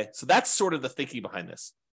 Okay, so that's sort of the thinking behind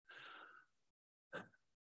this.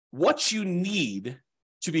 What you need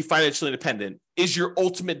to be financially independent is your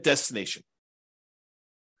ultimate destination.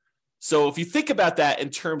 So if you think about that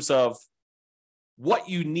in terms of what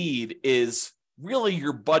you need is really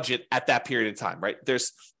your budget at that period of time, right?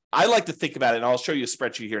 I like to think about it, and I'll show you a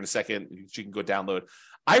spreadsheet here in a second, you can go download.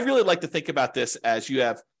 I really like to think about this as you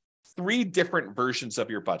have 3 different versions of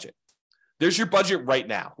your budget. There's your budget right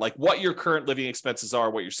now, like what your current living expenses are,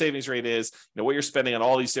 what your savings rate is, what you're spending on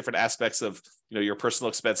all these different aspects of, your personal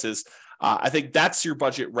expenses. I think that's your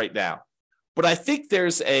budget right now. But I think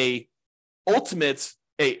there's if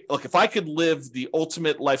I could live the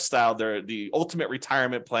ultimate lifestyle, the ultimate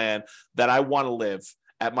retirement plan that I want to live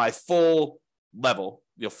at my full level,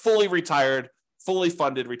 fully retired, fully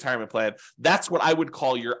funded retirement plan, that's what I would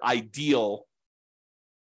call your ideal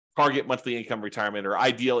target monthly income retirement, or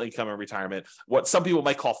ideal income in retirement, what some people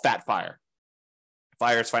might call Fat FIRE.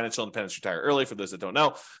 FIRE is financial independence, retire early, for those that don't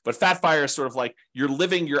know. But Fat FIRE is sort of like you're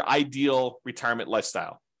living your ideal retirement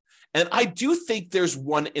lifestyle. And I do think there's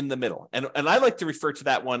one in the middle. And I like to refer to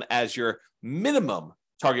that one as your minimum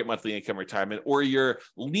target monthly income retirement, or your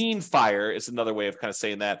lean FIRE is another way of kind of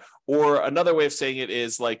saying that. Or another way of saying it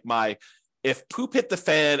is like if poop hit the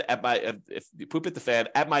fan at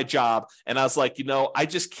my job, and I was like, I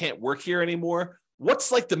just can't work here anymore.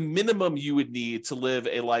 What's like the minimum you would need to live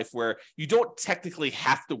a life where you don't technically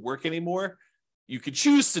have to work anymore? You could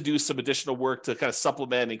choose to do some additional work to kind of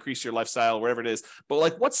supplement and increase your lifestyle, whatever it is. But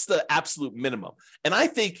like, what's the absolute minimum? And I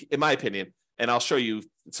think, in my opinion, and I'll show you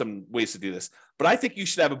some ways to do this, but I think you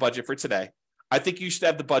should have a budget for today. I think you should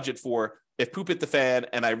have the budget for if poop hit the fan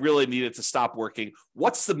and I really needed to stop working,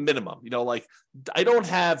 what's the minimum? Like, I don't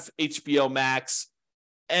have HBO Max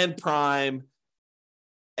and Prime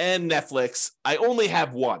and Netflix. I only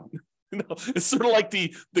have one. It's sort of like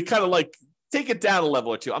the kind of like take it down a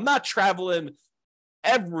level or two. I'm not traveling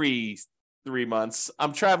every 3 months.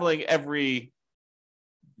 I'm traveling every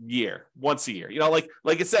year, once a year, like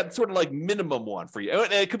it's that sort of like minimum one for you.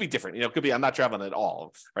 And it could be different, it could be I'm not traveling at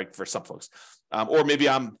all, right, for some folks, or maybe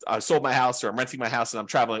I sold my house, or I'm renting my house and I'm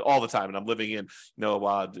traveling all the time and I'm living in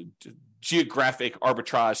geographic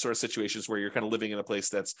arbitrage sort of situations where you're kind of living in a place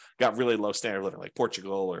that's got really low standard of living, like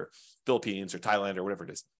Portugal or Philippines or Thailand or whatever it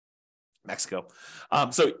is, Mexico.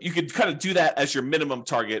 So you could kind of do that as your minimum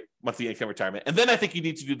target monthly income retirement. And then I think you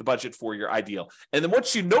need to do the budget for your ideal. And then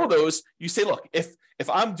once you know those, you say, look, if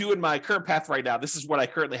I'm doing my current path right now, this is what I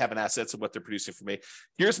currently have in assets and what they're producing for me.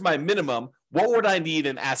 Here's my minimum. What would I need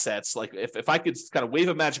in assets? Like if I could kind of wave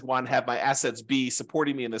a magic wand, have my assets be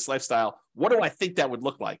supporting me in this lifestyle, what do I think that would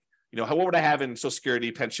look like? What would I have in Social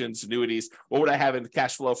Security, pensions, annuities? What would I have in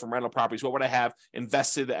cash flow from rental properties? What would I have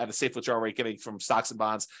invested at a safe withdrawal rate getting from stocks and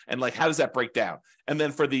bonds? And like, how does that break down? And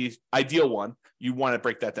then for the ideal one, you want to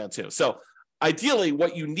break that down too. So ideally,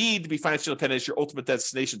 what you need to be financially independent is your ultimate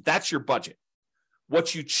destination. That's your budget.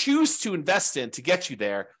 What you choose to invest in to get you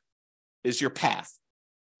there is your path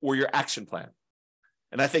or your action plan.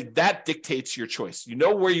 And I think that dictates your choice. You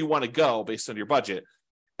know where you want to go based on your budget.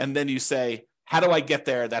 And then you say, how do I get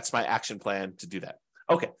there? That's my action plan to do that.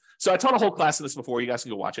 Okay, so I taught a whole class on this before. You guys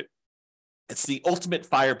can go watch it. It's the ultimate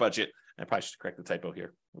FIRE budget. I probably should correct the typo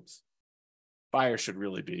here. Oops. FIRE should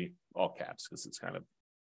really be all caps because it's kind of,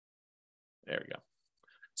 there we go.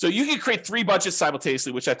 So you can create 3 budgets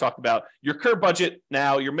simultaneously, which I talked about. Your current budget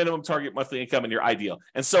now, your minimum target monthly income, and your ideal.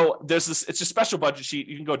 And so there's this, it's a special budget sheet.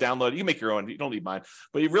 You can go download it. You make your own. You don't need mine.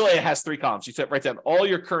 But it really has 3 columns. You write down all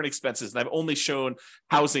your current expenses. And I've only shown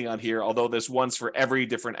housing on here, although there's ones for every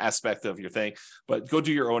different aspect of your thing. But go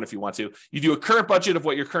do your own if you want to. You do a current budget of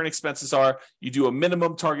what your current expenses are. You do a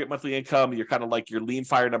minimum target monthly income. You're kind of like your lean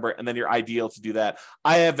fire number, and then your ideal to do that.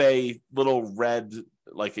 I have a little red,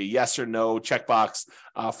 like a yes or no checkbox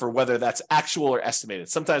for whether that's actual or estimated.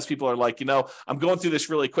 Sometimes people are like, I'm going through this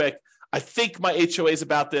really quick. I think my HOA is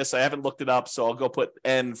about this. I haven't looked it up, so I'll go put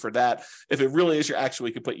N for that. If it really is your actual,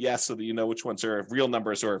 you can put yes so that you know which ones are real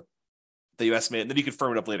numbers or that you estimate, and then you can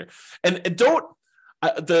firm it up later. And don't,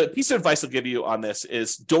 the piece of advice I'll give you on this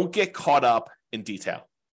is don't get caught up in detail,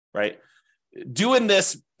 right? Doing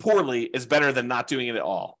this poorly is better than not doing it at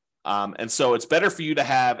all. And so it's better for you to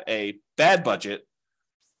have a bad budget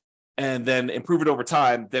and then improve it over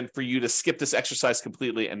time than for you to skip this exercise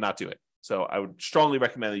completely and not do it. So I would strongly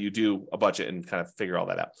recommend that you do a budget and kind of figure all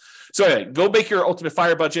that out. So anyway, go make your ultimate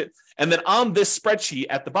fire budget. And then on this spreadsheet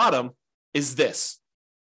at the bottom is this.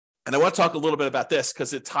 And I want to talk a little bit about this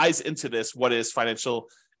because it ties into this, what is financial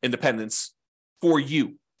independence for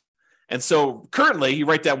you. And so currently you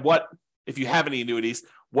write down what, if you have any annuities,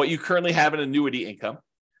 what you currently have in annuity income.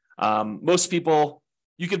 Most people,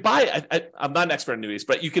 you could buy, I'm not an expert in annuities,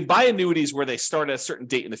 but you can buy annuities where they start at a certain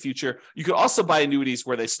date in the future. You could also buy annuities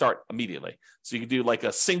where they start immediately. So you can do like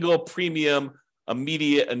a single premium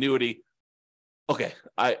immediate annuity. Okay,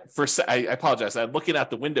 I apologize. I'm looking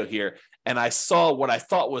out the window here and I saw what I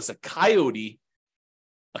thought was a coyote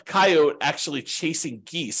actually chasing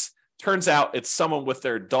geese. Turns out it's someone with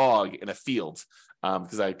their dog in a field.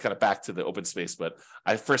 Because I kind of back to the open space, but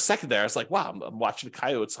for a second there, I was like, wow, I'm watching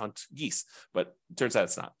coyotes hunt geese, but it turns out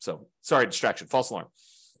it's not. So sorry, distraction, false alarm.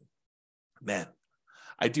 Man,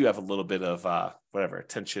 I do have a little bit of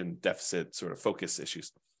attention deficit sort of focus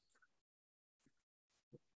issues.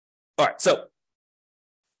 All right, so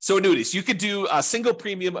annuities, you could do a single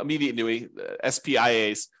premium immediate annuity,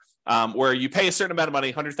 SPIAs, where you pay a certain amount of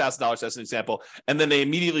money, $100,000 as an example, and then they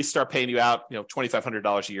immediately start paying you out,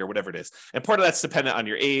 $2,500 a year, whatever it is. And part of that's dependent on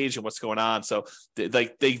your age and what's going on. So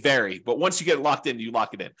they vary, but once you get locked in, you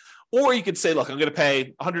lock it in. Or you could say, look, I'm going to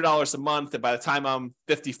pay $100 a month, and by the time I'm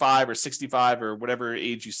 55 or 65 or whatever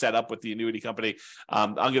age you set up with the annuity company,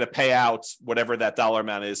 I'm going to pay out whatever that dollar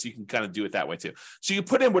amount is. You can kind of do it that way too. So you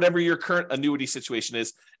put in whatever your current annuity situation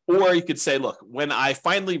is, or you could say, look, when I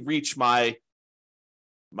finally reach my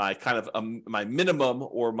kind of my minimum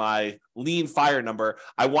or my lean fire number,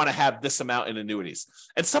 I want to have this amount in annuities.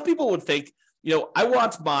 And some people would think, I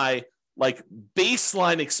want my like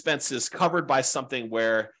baseline expenses covered by something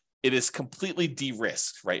where it is completely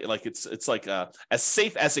de-risked, right? Like it's like as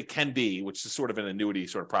safe as it can be, which is sort of an annuity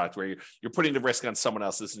sort of product where you're putting the risk on someone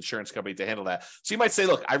else's insurance company to handle that. So you might say,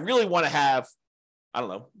 look, I really want to have, I don't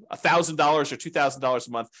know, $1,000 or $2,000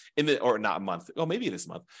 a month or not a month. Oh, maybe it is a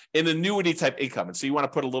month in annuity type income. And so you want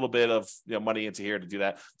to put a little bit of money into here to do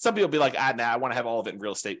that. Some people will be like, I want to have all of it in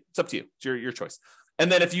real estate. It's up to you. It's your choice. And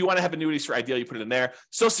then if you want to have annuities for ideal, you put it in there.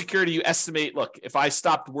 Social Security, you estimate, look, if I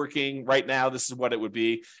stopped working right now, this is what it would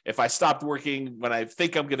be. If I stopped working when I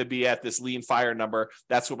think I'm going to be at this lean fire number,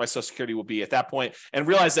 that's what my Social Security will be at that point. And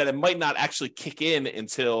realize that it might not actually kick in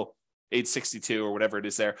until age 62 or whatever it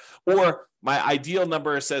is there. Or my ideal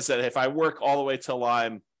number says that if I work all the way till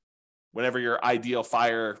I'm, whatever your ideal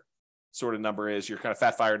fire sort of number is, your kind of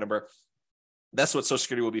fat fire number, that's what Social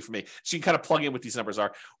Security will be for me. So you can kind of plug in what these numbers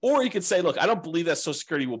are. Or you could say, look, I don't believe that Social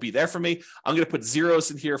Security will be there for me. I'm going to put zeros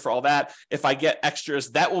in here for all that. If I get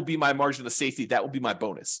extras, that will be my margin of safety. That will be my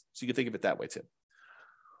bonus. So you can think of it that way too.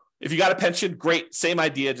 If you got a pension, great. Same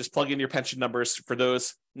idea. Just plug in your pension numbers for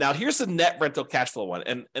those. Now, here's the net rental cash flow one.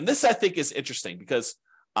 And this, I think, is interesting because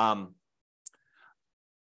let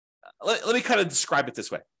me kind of describe it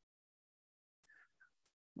this way.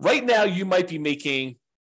 Right now, you might be making,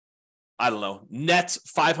 I don't know, net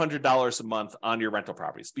 $500 a month on your rental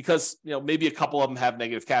properties because, maybe a couple of them have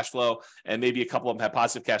negative cash flow and maybe a couple of them have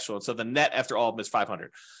positive cash flow. And so the net after all of them is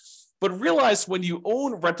 500. But realize when you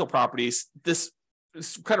own rental properties, this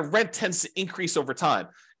kind of rent tends to increase over time.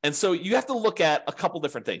 And so you have to look at a couple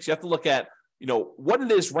different things. You have to look at, what it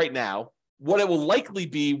is right now, what it will likely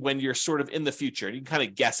be when you're sort of in the future. And you can kind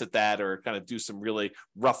of guess at that or kind of do some really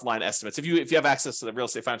rough line estimates. If you have access to the Real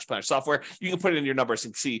Estate Financial Planner software, you can put it in your numbers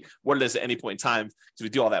and see what it is at any point in time because we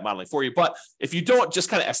do all that modeling for you. But if you don't, just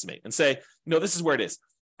kind of estimate and say, this is where it is.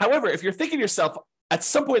 However, if you're thinking to yourself, at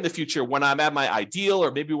some point in the future, when I'm at my ideal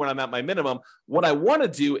or maybe when I'm at my minimum, what I want to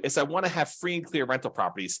do is I want to have free and clear rental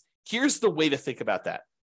properties. Here's the way to think about that.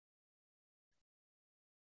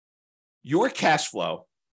 your cash flow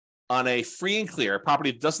on a free and clear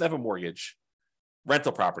property that doesn't have a mortgage,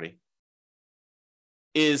 rental property,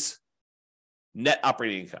 is net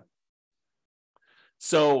operating income.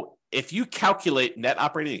 So if you calculate net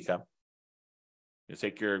operating income, you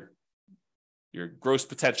take your gross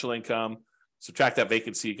potential income, subtract that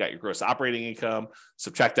vacancy, you got your gross operating income,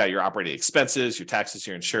 subtract out your operating expenses, your taxes,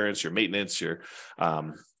 your insurance, your maintenance, your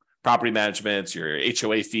property management, your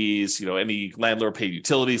HOA fees, any landlord paid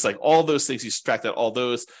utilities, like all those things, you subtract out all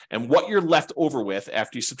those. And what you're left over with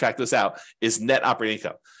after you subtract those out is net operating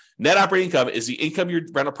income. Net operating income is the income your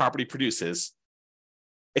rental property produces,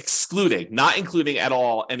 excluding, not including at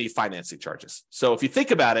all, any financing charges. So if you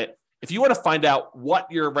think about it, if you want to find out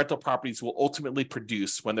what your rental properties will ultimately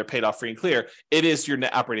produce when they're paid off free and clear, it is your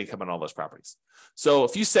net operating income on all those properties. So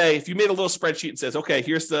if you made a little spreadsheet and says, okay,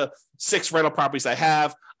 here's the 6 rental properties I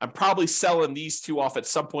have, I'm probably selling these 2 off at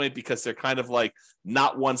some point because they're kind of like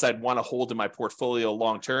not ones I'd want to hold in my portfolio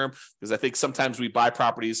long-term. Because I think sometimes we buy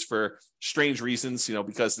properties for strange reasons,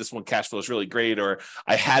 because this one cash flow is really great, or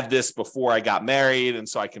I had this before I got married and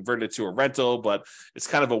so I converted it to a rental, but it's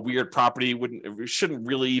kind of a weird property. It shouldn't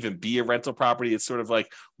really even be a rental property. It's sort of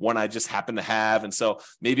like one I just happen to have. And so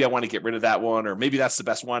maybe I want to get rid of that one, or maybe that's the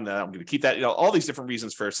best one and I'm going to keep that, all these different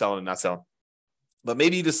reasons for selling and not selling. But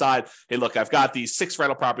maybe you decide, hey, look, I've got these 6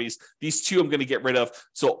 rental properties. These 2 I'm going to get rid of.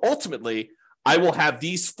 So ultimately, I will have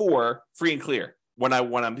these 4 free and clear when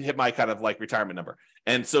I hit my kind of like retirement number.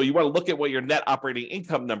 And so you want to look at what your net operating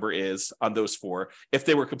income number is on those 4, if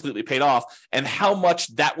they were completely paid off, and how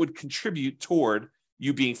much that would contribute toward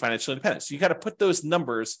you being financially independent. So you got to put those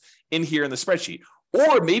numbers in here in the spreadsheet.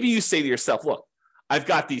 Or maybe you say to yourself, look, I've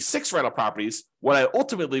got these 6 rental properties. What I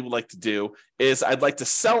ultimately would like to do is I'd like to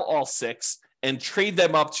sell all 6 and trade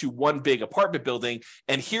them up to one big apartment building.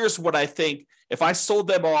 And here's what I think, if I sold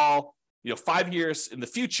them all, 5 years in the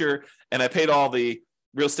future, and I paid all the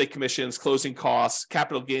real estate commissions, closing costs,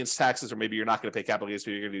 capital gains taxes, or maybe you're not going to pay capital gains,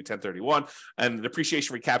 maybe you're going to do 1031, and the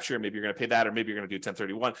depreciation recapture, maybe you're going to pay that, or maybe you're going to do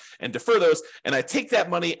 1031 and defer those. And I take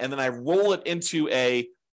that money and then I roll it into a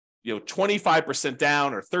 25%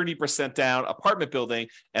 down or 30% down apartment building,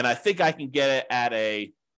 and I think I can get it at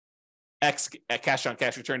a X cash on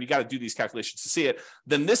cash return. You got to do these calculations to see it.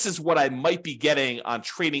 Then this is what I might be getting on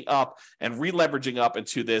trading up and re-leveraging up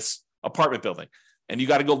into this apartment building. And you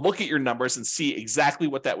got to go look at your numbers and see exactly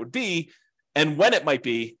what that would be and when it might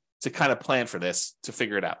be to kind of plan for this, to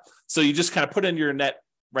figure it out. So you just kind of put in your net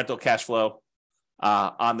rental cash flow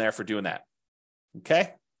on there for doing that.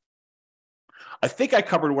 Okay. I think I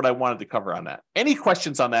covered what I wanted to cover on that. Any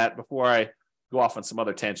questions on that before I go off on some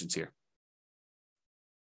other tangents here?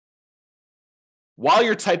 While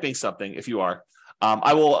you're typing something, if you are,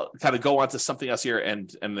 I will kind of go on to something else here,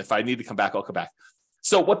 and if I need to come back, I'll come back.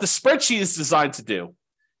 So what the spreadsheet is designed to do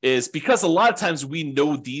is, because a lot of times we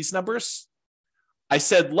know these numbers, I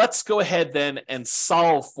said, let's go ahead then and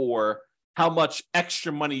solve for how much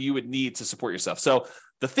extra money you would need to support yourself. So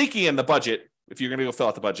the thinking in the budget, if you're going to go fill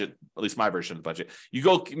out the budget, at least my version of the budget, you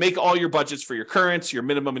go make all your budgets for your current, your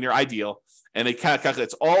minimum, and your ideal, and it kind of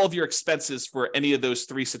calculates all of your expenses for any of those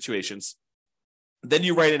 3 situations. Then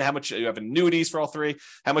you write in how much you have in annuities for all 3,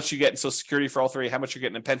 how much you get in Social Security for all 3, how much you're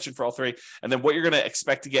getting in pension for all 3, and then what you're going to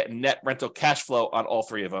expect to get in net rental cash flow on all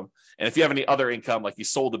 3 of them. And if you have any other income, like you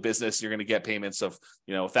sold a business, you're going to get payments of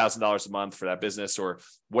 $1,000 a month for that business or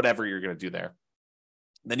whatever you're going to do there.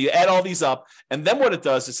 Then you add all these up, and then what it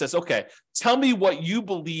does, it says, okay, tell me what you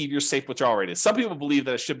believe your safe withdrawal rate is. Some people believe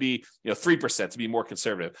that it should be 3% to be more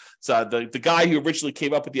conservative. So the guy who originally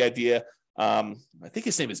came up with the idea, I think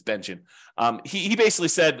his name is Benjamin. He basically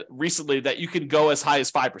said recently that you can go as high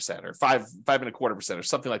as 5% or 5.25% or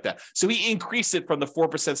something like that. So he increased it from the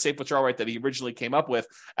 4% safe withdrawal rate that he originally came up with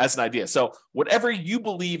as an idea. So whatever you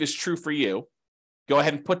believe is true for you, go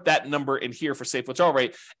ahead and put that number in here for safe withdrawal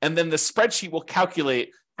rate. And then the spreadsheet will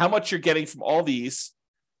calculate how much you're getting from all these,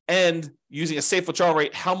 and using a safe withdrawal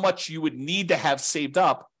rate, how much you would need to have saved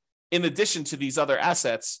up in addition to these other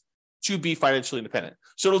assets to be financially independent.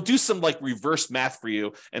 So it'll do some like reverse math for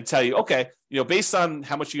you and tell you, okay, based on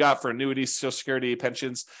how much you got for annuities, Social Security,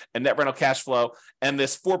 pensions, and net rental cash flow, and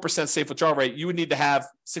this 4% safe withdrawal rate, you would need to have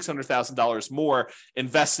 $600,000 more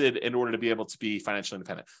invested in order to be able to be financially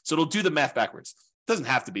independent. So it'll do the math backwards. It doesn't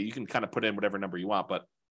have to be. You can kind of put in whatever number you want, but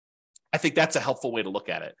I think that's a helpful way to look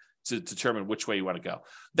at it to determine which way you want to go.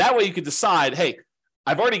 That way you can decide, hey,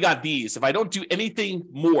 I've already got these. If I don't do anything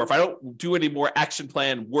more, if I don't do any more action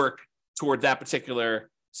plan work toward that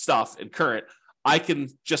particular stuff in current, I can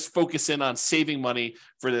just focus in on saving money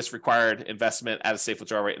for this required investment at a safe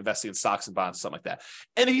withdrawal rate, investing in stocks and bonds, something like that.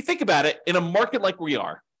 And if you think about it, in a market like we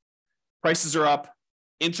are, prices are up,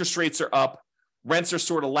 interest rates are up, rents are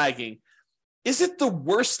sort of lagging. Is it the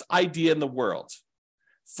worst idea in the world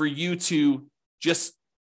for you to just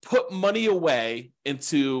put money away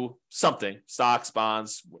into something, stocks,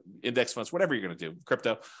 bonds, index funds, whatever you're going to do,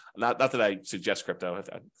 crypto? Not that I suggest crypto.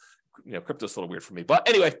 Crypto's a little weird for me. But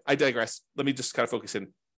anyway, I digress. Let me just kind of focus in.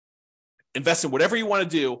 Invest in whatever you want to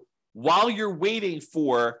do while you're waiting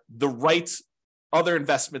for the right other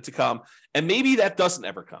investment to come. And maybe that doesn't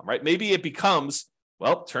ever come, right? Maybe it becomes,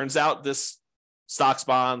 well, turns out this stocks,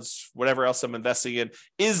 bonds, whatever else I'm investing in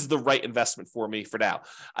is the right investment for me for now.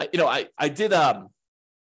 I did,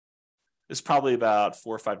 this probably about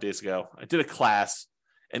 4 or 5 days ago, I did a class.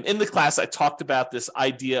 And in the class, I talked about this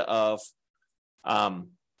idea of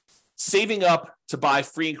saving up to buy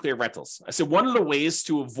free and clear rentals. I said, one of the ways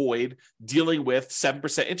to avoid dealing with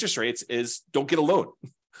 7% interest rates is don't get a loan.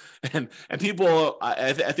 And people,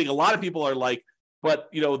 I think a lot of people are like, but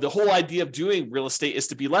the whole idea of doing real estate is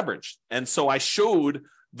to be leveraged. And so I showed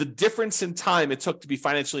the difference in time it took to be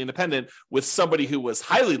financially independent with somebody who was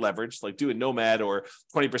highly leveraged, like doing Nomad or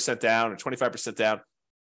 20% down or 25% down,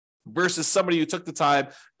 versus somebody who took the time,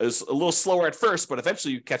 is a little slower at first, but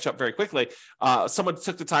eventually you catch up very quickly. Someone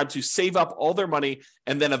took the time to save up all their money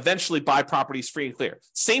and then eventually buy properties free and clear.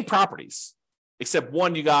 Same properties, except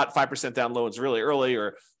one, you got 5% down loans really early,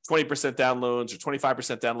 or 20% down loans, or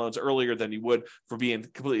 25% down loans earlier than you would for being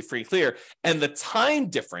completely free and clear. And the time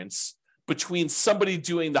difference between somebody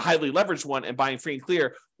doing the highly leveraged one and buying free and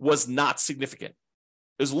clear was not significant.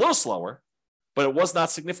 It was a little slower, but it was not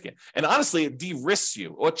significant. And honestly, it de-risks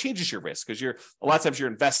you, or it changes your risk, because a lot of times you're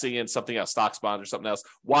investing in something else, stocks, bonds, or something else,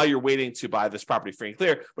 while you're waiting to buy this property free and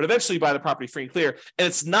clear. But eventually you buy the property free and clear, and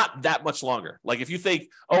it's not that much longer. Like if you think,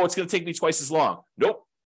 oh, it's going to take me twice as long. Nope.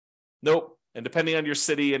 And depending on your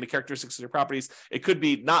city and the characteristics of your properties, it could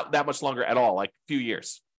be not that much longer at all, like a few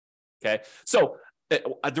years. Okay. So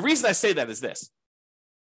the reason I say that is this.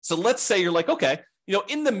 So let's say you're like, okay,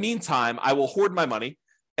 in the meantime, I will hoard my money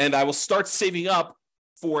and I will start saving up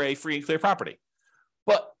for a free and clear property.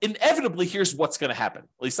 But inevitably, here's what's going to happen.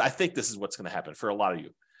 At least I think this is what's going to happen for a lot of you,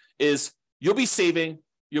 is you'll be saving,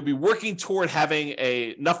 you'll be working toward having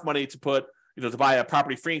enough money to put, to buy a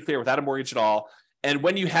property free and clear without a mortgage at all. And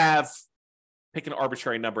when you have, pick an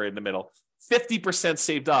arbitrary number in the middle, 50%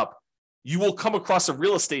 saved up, you will come across a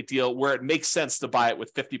real estate deal where it makes sense to buy it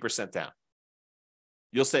with 50% down.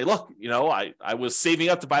 You'll say, look, I was saving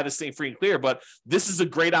up to buy this thing free and clear, but this is a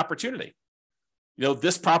great opportunity.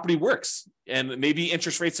 This property works. And maybe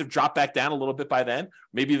interest rates have dropped back down a little bit by then.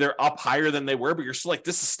 Maybe they're up higher than they were, but you're still like,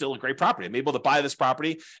 this is still a great property. I'm able to buy this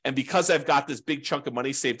property. And because I've got this big chunk of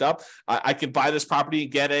money saved up, I can buy this property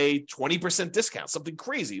and get a 20% discount, something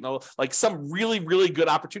crazy, like some really, really good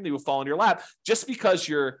opportunity will fall in your lap just because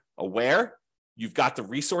you're aware, you've got the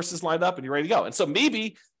resources lined up and you're ready to go. And so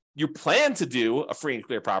maybe you plan to do a free and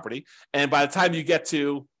clear property. And by the time you get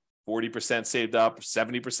to 40% saved up,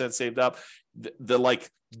 70% saved up, the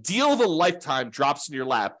deal of a lifetime drops in your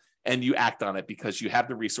lap and you act on it because you have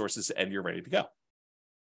the resources and you're ready to go.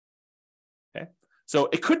 Okay. So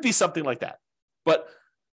it could be something like that. But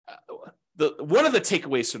one of the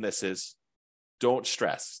takeaways from this is don't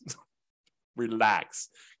stress, relax,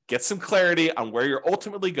 get some clarity on where you're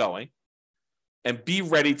ultimately going and be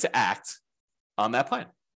ready to act on that plan.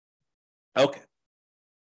 Okay.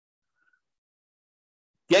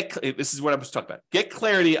 This is what I was talking about. Get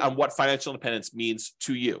clarity on what financial independence means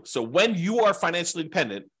to you. So when you are financially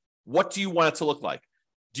independent, what do you want it to look like?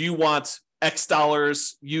 Do you want X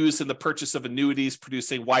dollars used in the purchase of annuities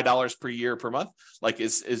producing Y dollars per year per month? Like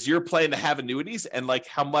is your plan to have annuities, and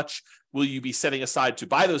how much will you be setting aside to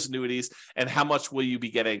buy those annuities, and how much will you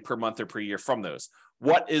be getting per month or per year from those?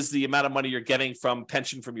 What is the amount of money you're getting from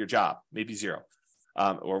pension from your job? Maybe zero.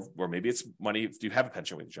 Or maybe it's money if you have a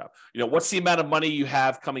pension with your job. What's the amount of money you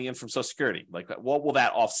have coming in from Social Security? What will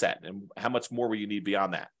that offset, and how much more will you need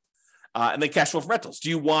beyond that? And then cash flow from rentals. Do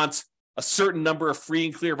you want a certain number of free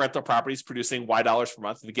and clear rental properties producing Y dollars per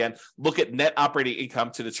month? And again, look at net operating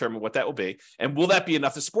income to determine what that will be. And will that be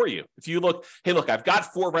enough to support you? If you look, hey, look, I've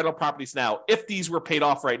got 4 rental properties now. If these were paid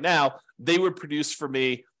off right now, they would produce for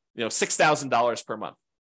me, $6,000 per month.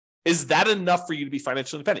 Is that enough for you to be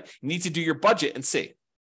financially independent? You need to do your budget and see,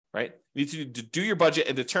 right? You need to do your budget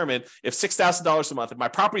and determine if $6,000 a month, if my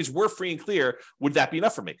properties were free and clear, would that be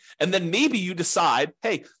enough for me? And then maybe you decide,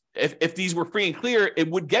 hey, if these were free and clear,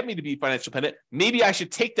 it would get me to be financially independent. Maybe I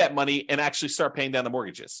should take that money and actually start paying down the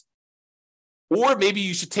mortgages. Or maybe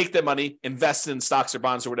you should take that money, invest in stocks or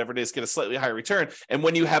bonds or whatever it is, get a slightly higher return. And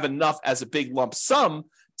when you have enough as a big lump sum,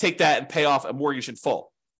 take that and pay off a mortgage in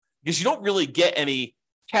full. Because you don't really get any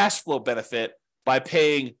cash flow benefit by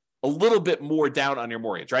paying a little bit more down on your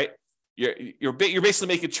mortgage, right? You're basically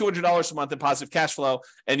making $200 a month in positive cash flow,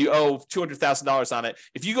 and you owe $200,000 on it.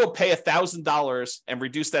 If you go pay $1,000 and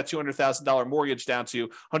reduce that $200,000 mortgage down to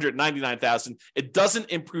 $199,000, it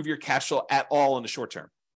doesn't improve your cash flow at all in the short term.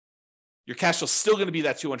 Your cash flow is still going to be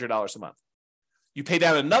that $200 a month. You pay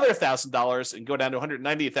down another $1,000 and go down to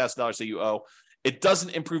 $198,000 that you owe. It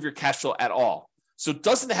doesn't improve your cash flow at all. So it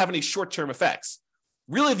doesn't have any short-term effects.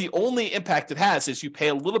 Really, the only impact it has is you pay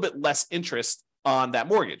a little bit less interest on that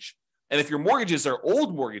mortgage. And if your mortgages are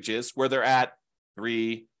old mortgages where they're at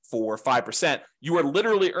 3, 4, 5%, you are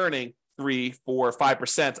literally earning 3, 4,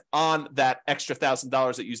 5% on that extra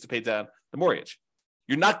 $1,000 that you used to pay down the mortgage.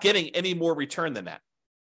 You're not getting any more return than that.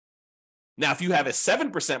 Now, if you have a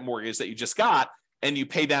 7% mortgage that you just got and you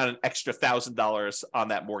pay down an extra $1,000 on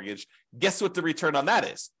that mortgage, guess what the return on that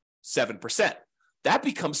is? 7%. That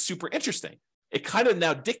becomes super interesting. It kind of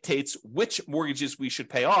now dictates which mortgages we should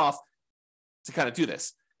pay off to kind of do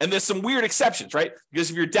this. And there's some weird exceptions, right? Because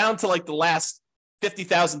if you're down to like the last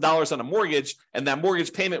 $50,000 on a mortgage and that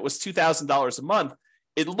mortgage payment was $2,000 a month,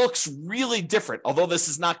 it looks really different. Although this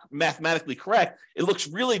is not mathematically correct, it looks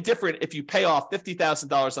really different if you pay off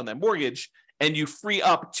 $50,000 on that mortgage and you free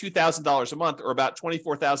up $2,000 a month or about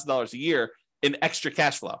 $24,000 a year in extra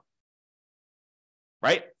cash flow,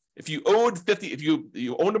 right? If you owned if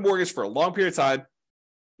you owned a mortgage for a long period of time,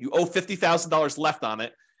 you owe $50,000 left on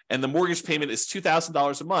it, and the mortgage payment is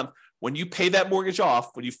 $2,000 a month. When you pay that mortgage off,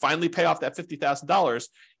 when you finally pay off that $50,000,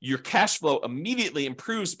 your cash flow immediately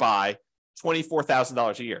improves by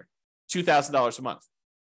 $24,000 a year, $2,000 a month.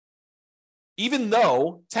 Even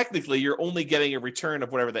though technically you're only getting a return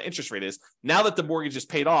of whatever the interest rate is, now that the mortgage is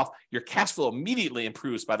paid off, your cash flow immediately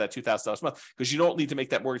improves by that $2,000 a month because you don't need to make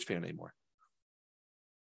that mortgage payment anymore.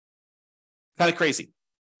 Kind of crazy.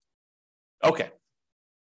 Okay.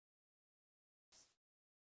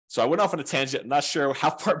 So I went off on a tangent. I'm not sure how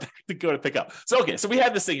far back to go to pick up. So, okay. So we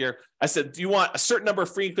had this thing here. I said, do you want a certain number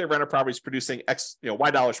of free and clear rental properties producing X,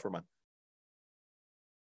 Y dollars per month?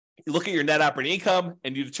 You look at your net operating income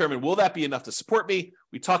and you determine, will that be enough to support me?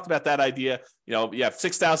 We talked about that idea. You have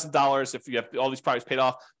 $6,000 if you have all these properties paid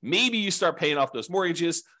off. Maybe you start paying off those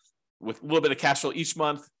mortgages with a little bit of cash flow each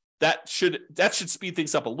month. That should speed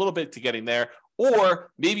things up a little bit to getting there.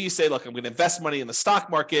 Or maybe you say, look, I'm going to invest money in the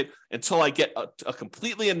stock market until I get a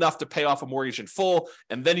completely enough to pay off a mortgage in full.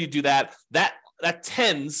 And then you do that. That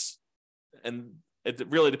tends, and it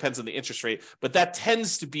really depends on the interest rate, but that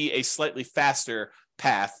tends to be a slightly faster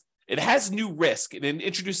path. It has new risk. It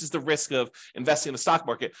introduces the risk of investing in the stock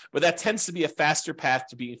market, but that tends to be a faster path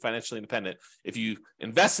to being financially independent. If you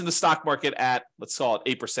invest in the stock market at, let's call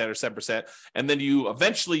it 8% or 7%, and then you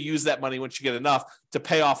eventually use that money once you get enough to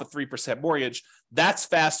pay off a 3% mortgage, that's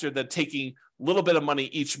faster than taking a little bit of money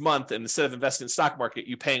each month. And instead of investing in the stock market,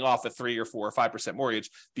 you paying off a 3 or 4 or 5% mortgage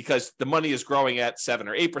because the money is growing at 7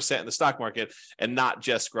 or 8% in the stock market and not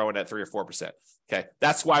just growing at 3 or 4%. Okay.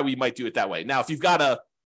 That's why we might do it that way. Now, if you've got a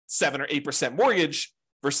 7 or 8% mortgage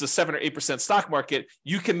versus 7 or 8% stock market,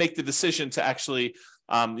 you can make the decision to actually,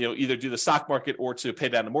 either do the stock market or to pay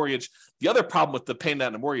down the mortgage. The other problem with the paying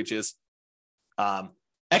down the mortgage is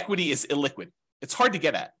equity is illiquid. It's hard to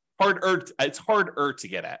get at. It's harder to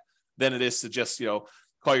get at than it is to just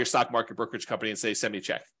call your stock market brokerage company and say, send me a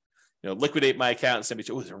check. Liquidate my account and send me a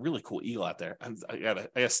check. Oh, there's a really cool eagle out there. I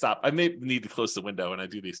gotta stop. I may need to close the window when I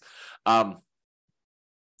do these.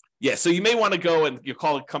 Yeah, so you may want to go and you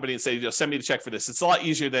call a company and say, send me the check for this. It's a lot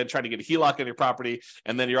easier than trying to get a HELOC on your property,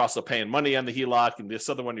 and then you're also paying money on the HELOC, and this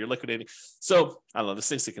other one you're liquidating. So I don't know, there's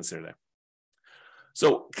things to consider there.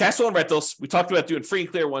 So cash flow and rentals, we talked about doing free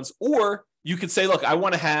and clear ones, or you could say, look, I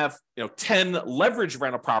want to have 10 leverage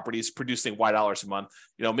rental properties producing Y dollars a month.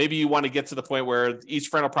 Maybe you want to get to the point where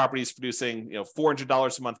each rental property is producing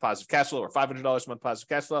 $400 a month positive cash flow or $500 a month positive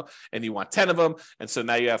cash flow, and you want 10 of them. And so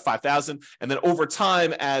now you have 5,000. And then over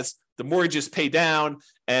time, as the mortgages pay down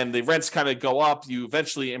and the rents kind of go up, you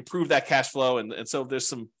eventually improve that cash flow. And so there's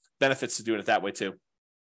some benefits to doing it that way too.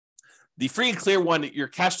 The free and clear one, your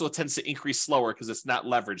cash flow tends to increase slower because it's not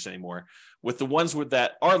leveraged anymore. With the ones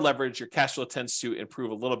that are leveraged, your cash flow tends to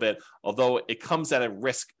improve a little bit, although it comes at a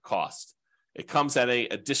risk cost. It comes at an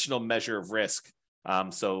additional measure of risk.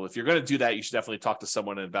 So if you're going to do that, you should definitely talk to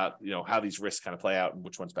someone about how these risks kind of play out and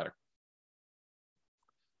which one's better.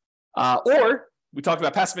 Or we talked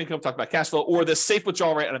about passive income, talked about cash flow, or the safe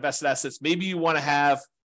withdrawal rate on invested assets. Maybe you want to have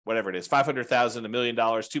whatever it is, $500,000, $1 million,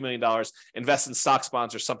 $2 million, invest in stocks,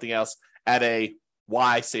 bonds, or something else at a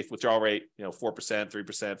Y, safe withdrawal rate, 4%,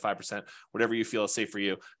 3%, 5%, whatever you feel is safe for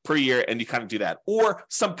you per year, and you kind of do that. Or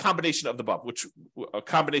some combination of the above, which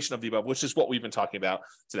is what we've been talking about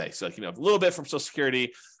today. So, a little bit from Social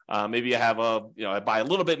Security, maybe I have I buy a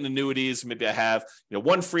little bit in annuities, maybe I have,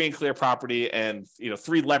 one free and clear property and,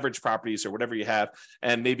 3 leverage properties or whatever you have,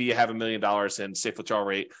 and maybe you have $1 million in safe withdrawal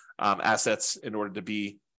rate assets in order to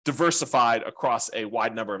be diversified across a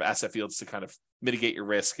wide number of asset fields to kind of mitigate your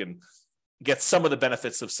risk and get some of the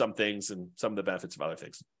benefits of some things and some of the benefits of other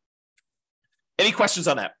things. Any questions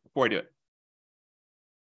on that before I do it?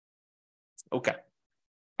 Okay.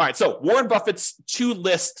 All right. So Warren Buffett's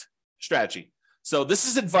 2-list strategy. So this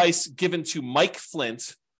is advice given to Mike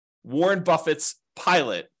Flint, Warren Buffett's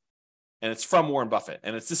pilot, and it's from Warren Buffett.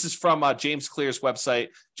 And this is from James Clear's website,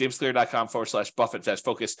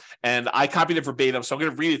 jamesclear.com/Buffett-focus. And I copied it verbatim, so I'm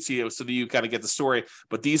going to read it to you so that you kind of get the story.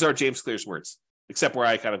 But these are James Clear's words, except where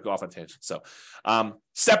I kind of go off on tangent. So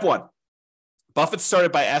step 1, Buffett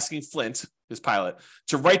started by asking Flint, his pilot,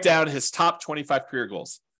 to write down his top 25 career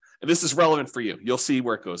goals. And this is relevant for you. You'll see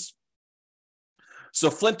where it goes.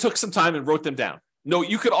 So Flint took some time and wrote them down. Note,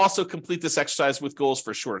 you could also complete this exercise with goals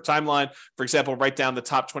for a shorter timeline. For example, write down the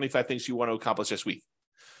top 25 things you want to accomplish this week.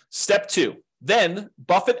 Step 2, then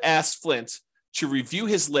Buffett asked Flint to review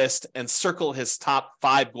his list and circle his top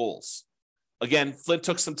 5 goals. Again, Flint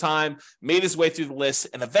took some time, made his way through the list,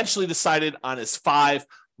 and eventually decided on his 5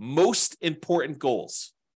 most important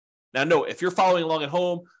goals. Now, note, if you're following along at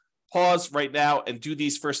home, pause right now and do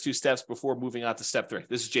these first 2 steps before moving on to step 3.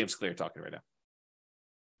 This is James Clear talking right now.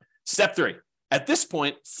 Step 3. At this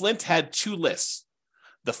point, Flint had 2 lists.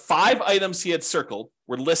 The 5 items he had circled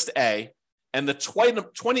were list A, and the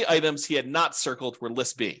 20 items he had not circled were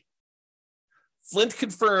list B. Flint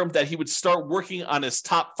confirmed that he would start working on his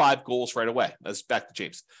top 5 goals right away. That's back to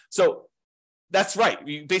James. So that's right.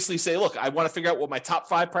 You basically say, look, I want to figure out what my top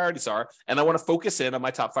 5 priorities are, and I want to focus in on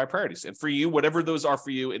my top 5 priorities. And for you, whatever those are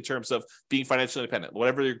for you in terms of being financially independent,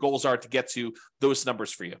 whatever your goals are to get to those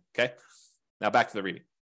numbers for you. Okay. Now back to the reading.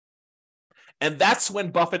 And that's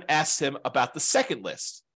when Buffett asked him about the second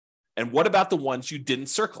list. And what about the ones you didn't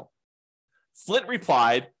circle? Flint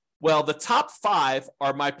replied, well, the top 5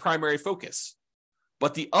 are my primary focus,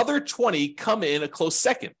 but the other 20 come in a close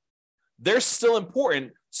second. They're still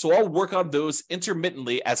important, so I'll work on those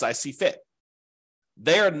intermittently as I see fit.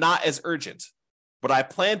 They are not as urgent, but I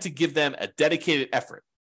plan to give them a dedicated effort.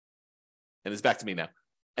 And it's back to me now.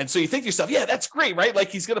 And so you think to yourself, yeah, that's great, right? Like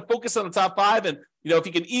he's going to focus on the top 5. And, if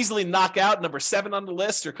he can easily knock out number 7 on the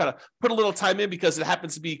list or kind of put a little time in because it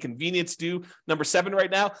happens to be convenient to do number 7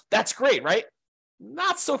 right now, that's great, right?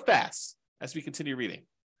 Not so fast as we continue reading.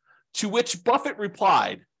 To which Buffett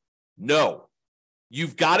replied, no,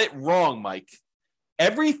 you've got it wrong, Mike.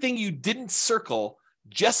 Everything you didn't circle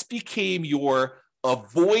just became your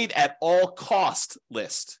avoid at all cost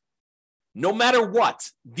list. No matter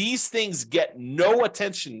what, these things get no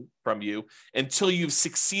attention from you until you've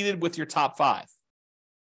succeeded with your top 5.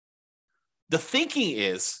 The thinking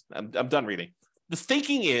is, I'm done reading. The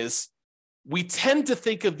thinking is we tend to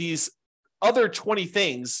think of these other 20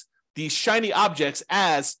 things, these shiny objects,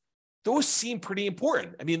 as those seem pretty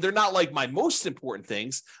important. I mean, they're not like my most important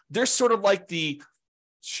things. They're sort of like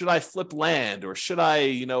should I flip land, or should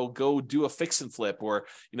I, go do a fix and flip, or,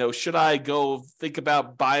 should I go think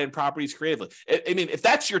about buying properties creatively? I mean, if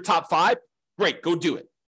that's your top 5, great, go do it.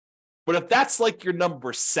 But if that's like your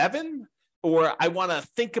number 7, or I want to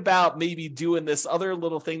think about maybe doing this other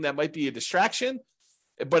little thing that might be a distraction,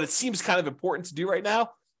 but it seems kind of important to do right now,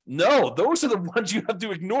 no, those are the ones you have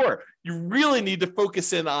to ignore. You really need to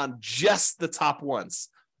focus in on just the top ones.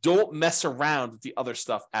 Don't mess around with the other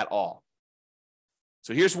stuff at all.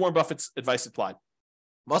 So here's Warren Buffett's advice applied.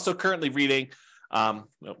 I'm also currently reading, got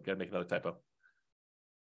to make another typo.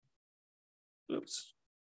 Oops.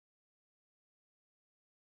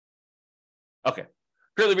 Okay.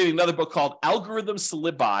 Currently reading another book called Algorithms to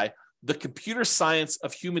Live By, The Computer Science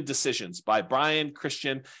of Human Decisions by Brian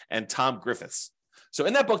Christian and Tom Griffiths. So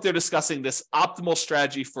in that book, they're discussing this optimal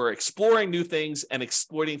strategy for exploring new things and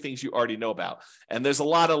exploiting things you already know about. And there's a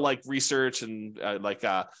lot of research and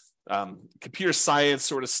computer science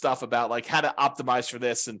sort of stuff about how to optimize for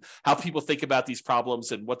this and how people think about these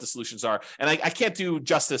problems and what the solutions are. And I can't do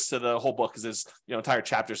justice to the whole book because there's entire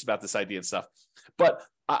chapters about this idea and stuff. But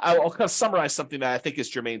I'll kind of summarize something that I think is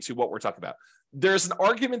germane to what we're talking about. There's an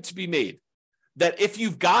argument to be made that if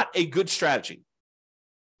you've got a good strategy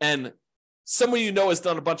and someone has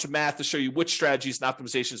done a bunch of math to show you which strategies and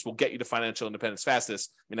optimizations will get you to financial independence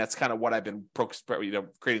fastest. I mean, that's kind of what I've been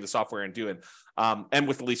creating the software and doing, and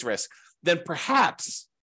with the least risk. Then perhaps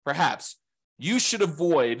you should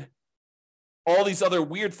avoid all these other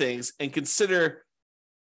weird things and consider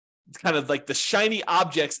kind of like the shiny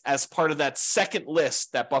objects as part of that second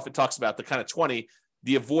list that Buffett talks about, the kind of 20,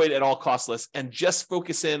 the avoid at all cost list, and just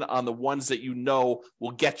focus in on the ones that you know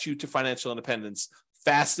will get you to financial independence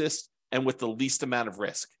fastest and with the least amount of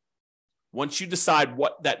risk. Once you decide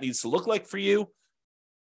what that needs to look like for you,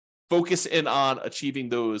 focus in on achieving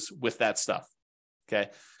those with that stuff, okay?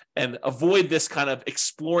 And avoid this kind of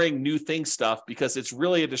exploring new things stuff because it's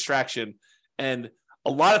really a distraction. And a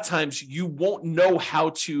lot of times you won't know how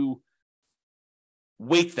to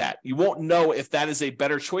weight that. You won't know if that is a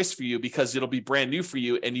better choice for you because it'll be brand new for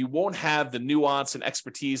you, and you won't have the nuance and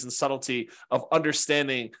expertise and subtlety of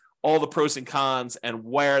understanding all the pros and cons and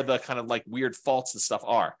where the kind of like weird faults and stuff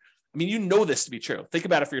are. I mean, you know this to be true. Think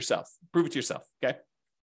about it for yourself. Prove it to yourself, okay?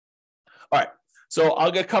 All right, so I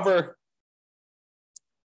want to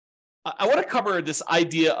cover this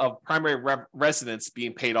idea of primary residence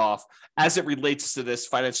being paid off as it relates to this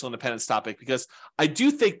financial independence topic, because I do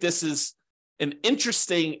think this is an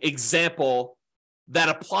interesting example that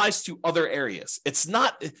applies to other areas. It's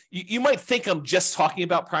not, you might think I'm just talking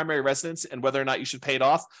about primary residence and whether or not you should pay it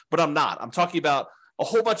off, but I'm not. I'm talking about a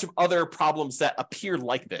whole bunch of other problems that appear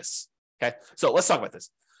like this, okay? So let's talk about this.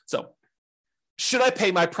 So should I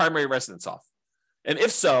pay my primary residence off? And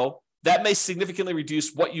if so, that may significantly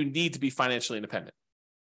reduce what you need to be financially independent.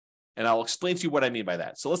 And I'll explain to you what I mean by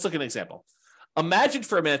that. So let's look at an example. Imagine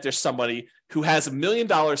for a minute there's somebody who has $1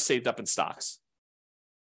 million saved up in stocks.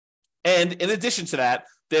 And in addition to that,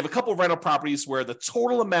 they have a couple of rental properties where the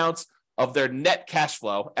total amount of their net cash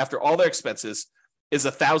flow after all their expenses is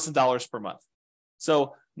 $1,000 per month.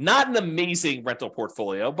 So not an amazing rental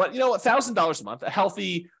portfolio, but $1,000 a month, a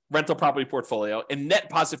healthy rental property portfolio and net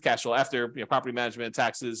positive cash flow after property management,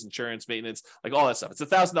 taxes, insurance, maintenance, like all that stuff. It's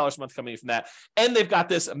 $1,000 a month coming in from that. And they've got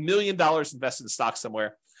this $1 million invested in stock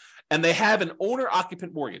somewhere. And they have an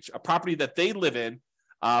owner-occupant mortgage, a property that they live in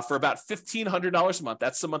for about $1,500 a month.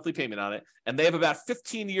 That's the monthly payment on it. And they have about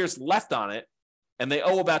 15 years left on it. And they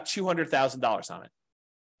owe about $200,000 on it.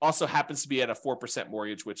 Also happens to be at a 4%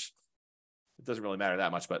 mortgage, which it doesn't really matter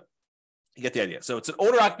that much, but you get the idea. So it's an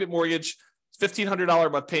owner-occupant mortgage, $1,500 a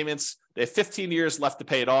month payments. They have 15 years left to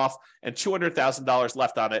pay it off and $200,000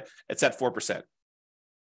 left on it. It's at 4%.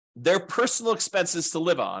 Their personal expenses to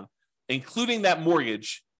live on, including that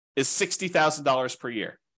mortgage, is $60,000 per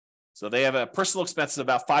year. So they have a personal expense of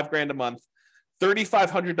about $5,000 a month.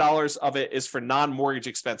 $3,500 of it is for non-mortgage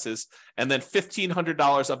expenses. And then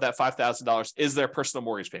 $1,500 of that $5,000 is their personal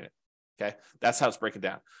mortgage payment. Okay. That's how it's breaking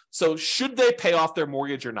down. So should they pay off their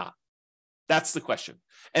mortgage or not? That's the question.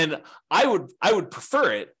 And I would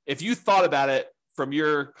prefer it if you thought about it from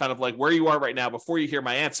your kind of like where you are right now before you hear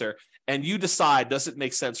my answer and you decide, does it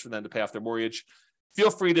make sense for them to pay off their mortgage?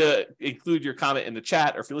 Feel free to include your comment in the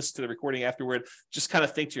chat, or if you listen to the recording afterward, just kind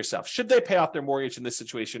of think to yourself, should they pay off their mortgage in this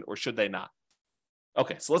situation or should they not?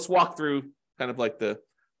 Okay, so let's walk through kind of like the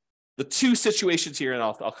two situations here, and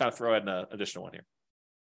I'll kind of throw in an additional one here.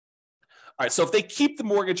 All right, so if they keep the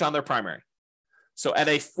mortgage on their primary, so at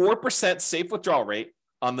a 4% safe withdrawal rate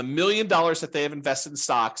on the $1 million that they have invested in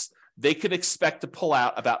stocks, they could expect to pull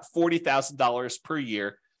out about $40,000 per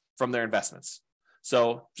year from their investments.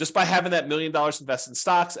 So just by having that $1 million invested in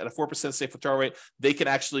stocks at a 4% safe withdrawal rate, they can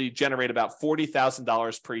actually generate about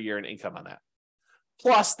 $40,000 per year in income on that.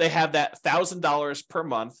 Plus, they have that $1,000 per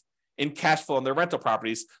month in cash flow on their rental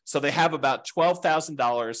properties. So they have about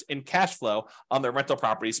 $12,000 in cash flow on their rental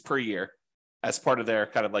properties per year as part of their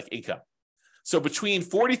kind of like income. So between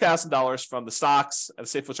 $40,000 from the stocks at a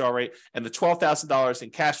safe withdrawal rate and the $12,000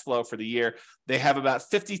 in cash flow for the year, they have about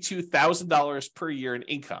 $52,000 per year in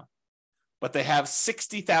income. But they have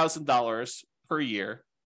 $60,000 per year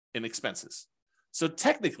in expenses. So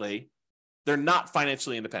technically, they're not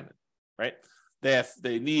financially independent, right?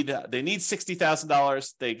 They need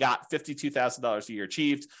 $60,000. They got $52,000 a year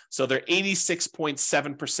achieved. So they're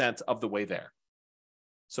 86.7% of the way there.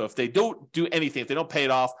 So if they don't do anything, if they don't pay it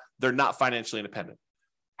off, they're not financially independent.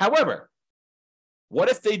 However, what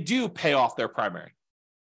if they do pay off their primary?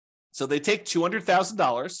 So they take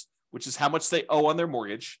 $200,000, which is how much they owe on their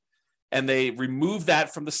mortgage, and they remove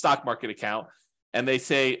that from the stock market account. And they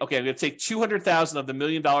say, okay, I'm going to take $200,000 of the $1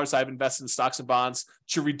 million I've invested in stocks and bonds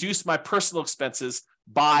to reduce my personal expenses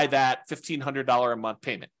by that $1,500 a month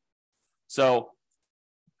payment. So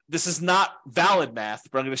this is not valid math,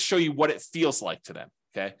 but I'm going to show you what it feels like to them.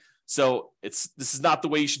 Okay. So this is not the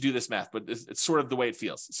way you should do this math, but it's sort of the way it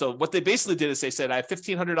feels. So what they basically did is they said, I have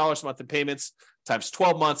 $1,500 a month in payments times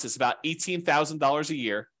 12 months. It's about $18,000 a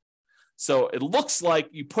year. So it looks like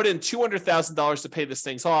you put in $200,000 to pay this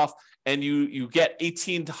things off, and you get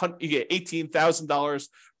 $18,000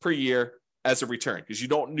 per year as a return because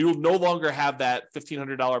you'll no longer have that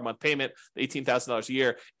 $1,500 a month payment, $18,000 a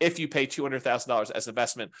year. If you pay $200,000 as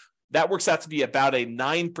investment, that works out to be about a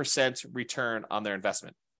 9% return on their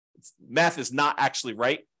investment. Math is not actually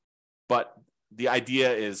right, but the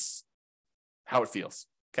idea is how it feels.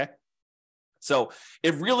 Okay. So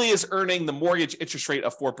it really is earning the mortgage interest rate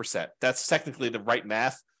of 4%. That's technically the right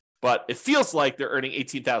math, but it feels like they're earning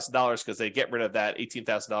 $18,000 because they get rid of that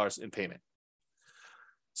 $18,000 in payment.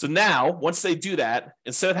 So now, once they do that,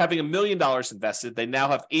 instead of having $1 million invested, they now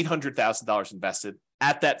have $800,000 invested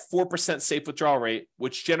at that 4% safe withdrawal rate,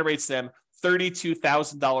 which generates them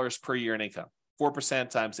 $32,000 per year in income. 4%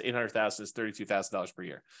 times 800,000 is $32,000 per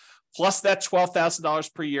year. Plus that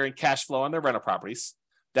 $12,000 per year in cash flow on their rental properties.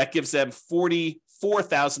 That gives them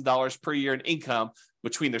 $44,000 per year in income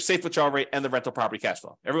between their safe withdrawal rate and the rental property cash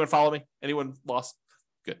flow. Everyone follow me? Anyone lost?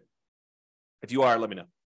 Good. If you are, let me know.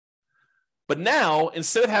 But now,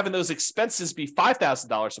 instead of having those expenses be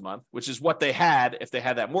 $5,000 a month, which is what they had if they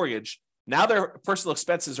had that mortgage, now their personal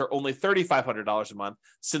expenses are only $3,500 a month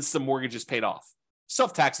since the mortgage is paid off.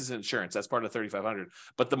 Self-taxes and insurance, that's part of the $3,500.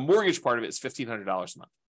 But the mortgage part of it is $1,500 a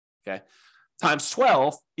month. Okay. Times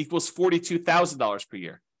 12 equals $42,000 per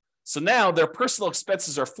year. So now their personal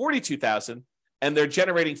expenses are $42,000 and they're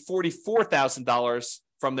generating $44,000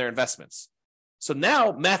 from their investments. So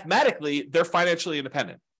now mathematically, they're financially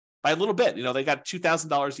independent by a little bit. They got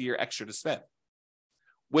 $2,000 a year extra to spend,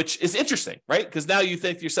 which is interesting, right? Because now you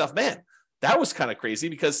think to yourself, man, that was kind of crazy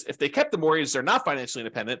because if they kept the mortgage, they're not financially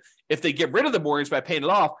independent. If they get rid of the mortgage by paying it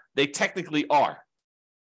off, they technically are.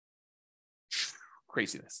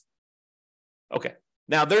 Craziness. Okay.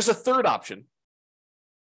 Now there's a third option.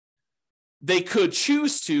 They could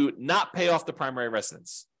choose to not pay off the primary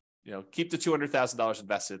residence, keep the $200,000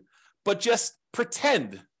 invested, but just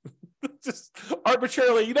pretend, just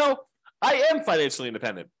arbitrarily, I am financially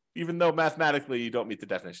independent, even though mathematically you don't meet the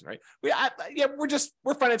definition, right?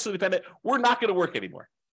 We're financially independent. We're not going to work anymore.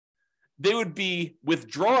 They would be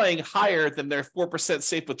withdrawing higher than their 4%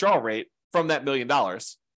 safe withdrawal rate from that $1 million,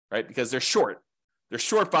 right? Because they're short. They're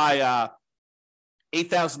short by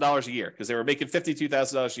 $8,000 a year because they were making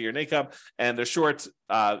 $52,000 a year in income, and they're short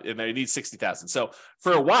and they need $60,000. So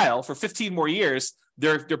for a while, for 15 more years,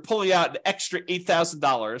 they're pulling out an extra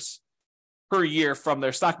 $8,000 per year from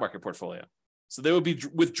their stock market portfolio. So they would be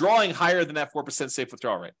withdrawing higher than that 4% safe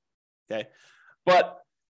withdrawal rate. Okay, but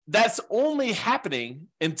that's only happening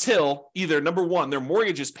until either number one, their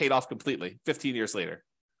mortgage is paid off completely 15 years later,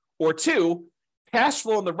 or two, cash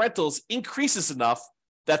flow in the rentals increases enough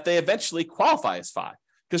that they eventually qualify as FI.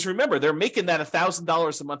 Because remember, they're making that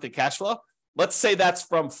 $1,000 a month in cash flow. Let's say that's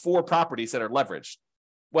from 4 properties that are leveraged.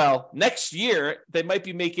 Well, next year, they might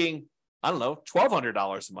be making,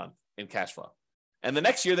 $1,200 a month in cash flow. And the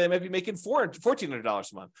next year, they might be making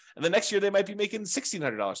 $1,400 a month. And the next year, they might be making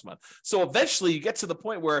 $1,600 a month. So eventually, you get to the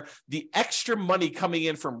point where the extra money coming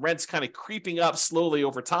in from rents kind of creeping up slowly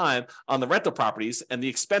over time on the rental properties, and the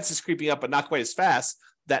expenses creeping up, but not quite as fast.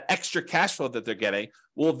 That extra cash flow that they're getting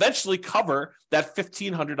will eventually cover that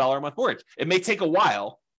 $1,500 a month mortgage. It may take a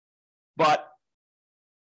while, but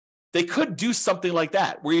they could do something like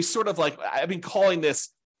that, where you sort of I've been calling this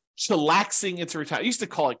chillaxing into retirement. I used to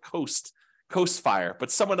call it coast fire,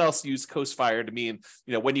 but someone else used coast fire to mean,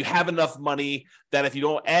 when you have enough money that if you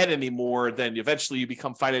don't add any more, then eventually you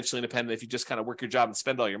become financially independent if you just kind of work your job and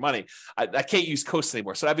spend all your money. I can't use coast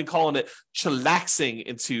anymore. So I've been calling it chillaxing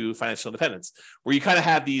into financial independence, where you kind of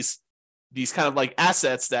have these kind of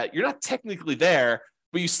assets that you're not technically there,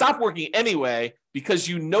 but you stop working anyway, because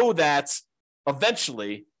you know that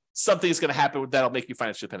eventually something is going to happen that'll make you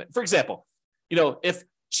financially independent. For example, if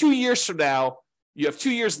 2 years from now, you have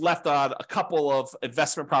 2 years left on a couple of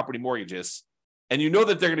investment property mortgages, and you know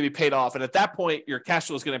that they're going to be paid off. And at that point, your cash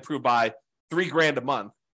flow is going to improve by $3,000 a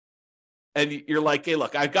month. And you're like, hey,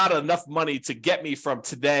 look, I've got enough money to get me from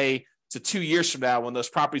today to 2 years from now when those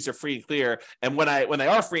properties are free and clear. And when they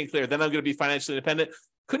are free and clear, then I'm going to be financially independent.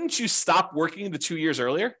 Couldn't you stop working the 2 years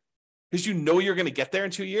earlier? Because you're going to get there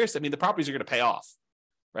in 2 years. I mean, the properties are going to pay off,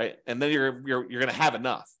 right? And then you're going to have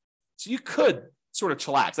enough. So you could sort of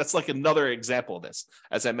chillax. That's another example of this,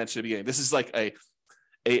 as I mentioned at the beginning. This is a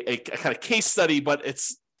kind of case study, but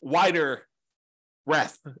it's wider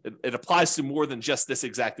breadth. It applies to more than just this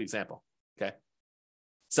exact example. Okay.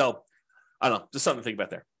 So I don't know, just something to think about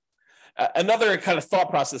there. Another kind of thought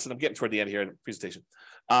process, and I'm getting toward the end here in the presentation.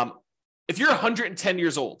 If you're 110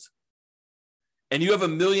 years old and you have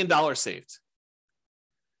 $1 million saved,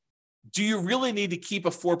 do you really need to keep a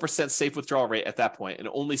 4% safe withdrawal rate at that point and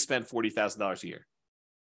only spend $40,000 a year?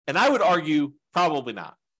 And I would argue probably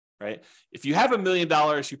not, right? If you have $1 million,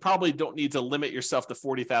 you probably don't need to limit yourself to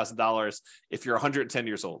 $40,000 if you're 110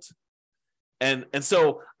 years old. And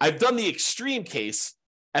so I've done the extreme case.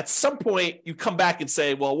 At some point, you come back and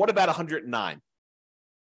say, well, what about 109?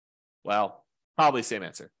 Well, probably same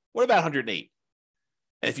answer. What about 108?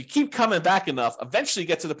 And if you keep coming back enough, eventually you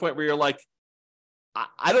get to the point where you're like,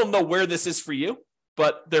 I don't know where this is for you,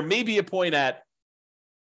 but there may be a point at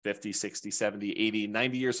 50, 60, 70, 80,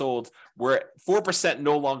 90 years old where 4%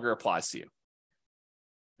 no longer applies to you.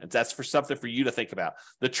 And that's for something for you to think about.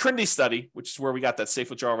 The Trinity study, which is where we got that safe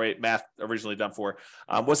withdrawal rate math originally done for,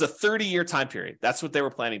 was a 30-year time period. That's what they were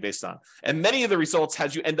planning based on. And many of the results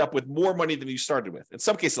had you end up with more money than you started with. In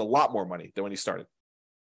some cases, a lot more money than when you started.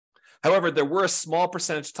 However, there were a small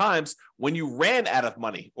percentage of times when you ran out of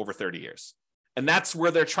money over 30 years. And that's where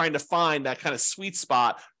they're trying to find that kind of sweet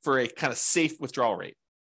spot for a kind of safe withdrawal rate.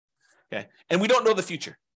 Okay. And we don't know the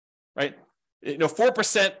future, right?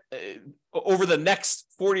 4% over the next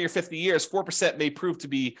 40 or 50 years, 4% may prove to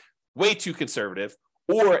be way too conservative,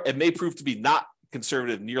 or it may prove to be not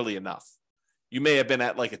conservative nearly enough. You may have been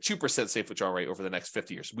at like a 2% safe withdrawal rate over the next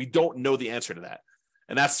 50 years. We don't know the answer to that.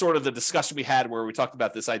 And that's sort of the discussion we had where we talked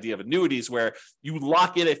about this idea of annuities, where you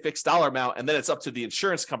lock in a fixed dollar amount and then it's up to the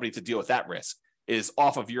insurance company to deal with that risk. It is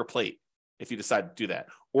off of your plate if you decide to do that.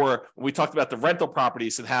 Or we talked about the rental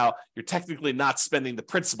properties and how you're technically not spending the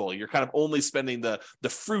principal. You're kind of only spending the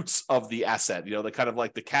fruits of the asset, the kind of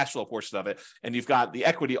like the cash flow portion of it. And you've got the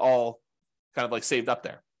equity all kind of like saved up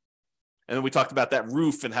there. And then we talked about that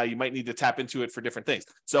roof and how you might need to tap into it for different things.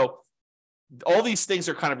 So all these things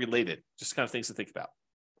are kind of related, just kind of things to think about.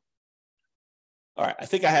 All right, I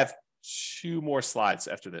think I have 2 more slides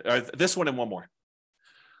after this, or this one and one more.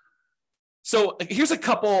 So here's a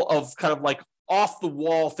couple of kind of like off the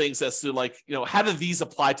wall things as to like, how do these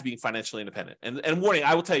apply to being financially independent? And warning,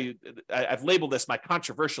 I will tell you, I've labeled this my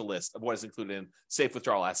controversial list of what is included in safe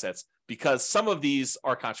withdrawal assets because some of these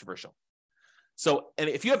are controversial. So, and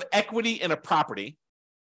if you have equity in a property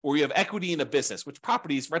or you have equity in a business, which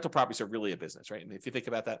rental properties are really a business, right? And if you think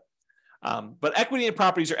about that, but equity in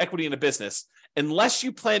properties or equity in a business, unless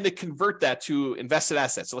you plan to convert that to invested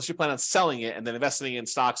assets, unless you plan on selling it and then investing in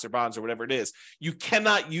stocks or bonds or whatever it is, you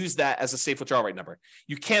cannot use that as a safe withdrawal rate number.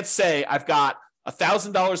 You can't say, I've got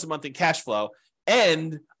 $1,000 a month in cash flow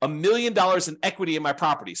and $1 million in equity in my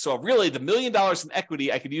property. So really the $1 million in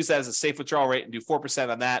equity, I could use that as a safe withdrawal rate and do 4%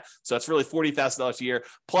 on that. So it's really $40,000 a year.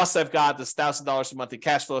 Plus I've got this $1,000 a month in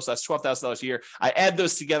cash flow. So that's $12,000 a year. I add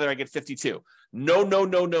those together, I get 52.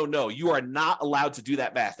 No. You are not allowed to do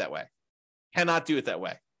that math that way. Cannot do it that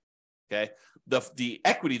way. Okay. The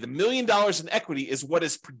equity, the $1 million in equity is what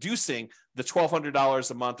is producing the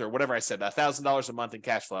 $1,200 a month or whatever I said, $1,000 a month in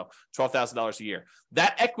cash flow, $12,000 a year.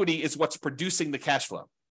 That equity is what's producing the cash flow.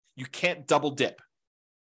 You can't double dip.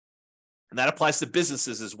 And that applies to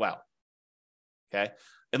businesses as well. Okay.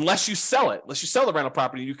 Unless you sell the rental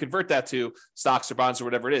property, you convert that to stocks or bonds or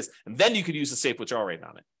whatever it is. And then you could use a safe withdrawal rate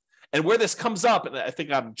on it. And where this comes up, and I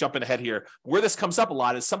think I'm jumping ahead here, where this comes up a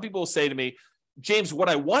lot is some people will say to me, James, what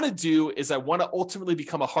I want to do is I want to ultimately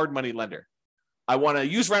become a hard money lender. I want to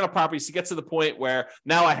use rental properties to get to the point where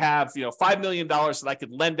now I have, $5 million that I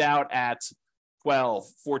could lend out at 12,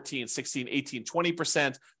 14, 16, 18,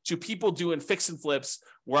 20% to people doing fix and flips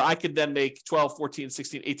where I could then make 12, 14,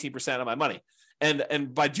 16, 18% of my money.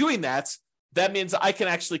 And by doing that, that means I can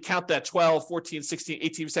actually count that 12, 14, 16,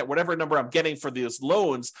 18%, whatever number I'm getting for those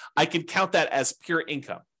loans, I can count that as pure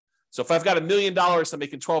income. So if I've got $1 million, I'm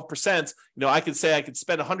making 12%, I can say I could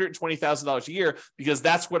spend $120,000 a year because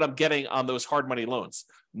that's what I'm getting on those hard money loans.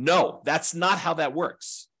 No, that's not how that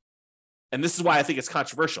works. And this is why I think it's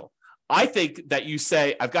controversial. I think that you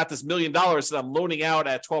say, I've got this $1 million that I'm loaning out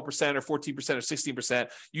at 12% or 14% or 16%.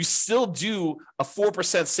 You still do a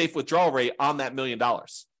 4% safe withdrawal rate on that $1 million.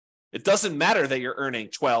 It doesn't matter that you're earning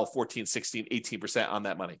 12, 14, 16, 18% on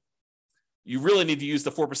that money. You really need to use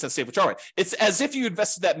the 4% safe withdrawal rate. It's as if you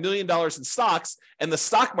invested that $1 million in stocks and the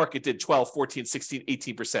stock market did 12, 14, 16,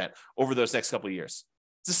 18% over those next couple of years.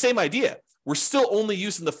 It's the same idea. We're still only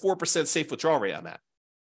using the 4% safe withdrawal rate on that.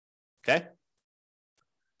 Okay?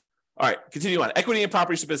 All right, continue on. Equity in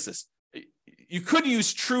properties or business. You could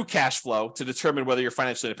use true cash flow to determine whether you're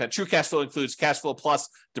financially independent. True cash flow includes cash flow plus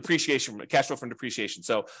depreciation, cash flow from depreciation.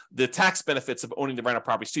 So the tax benefits of owning the rental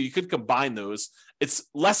properties too, you could combine those. It's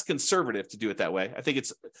less conservative to do it that way. I think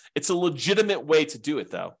it's a legitimate way to do it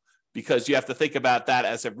though, because you have to think about that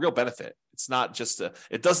as a real benefit. It's not just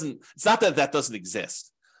it's not that doesn't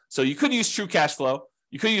exist. So you could use true cash flow.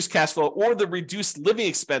 You could use cash flow or the reduced living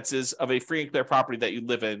expenses of a free and clear property that you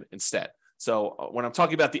live in instead. So when I'm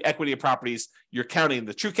talking about the equity of properties, you're counting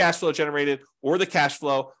the true cash flow generated or the cash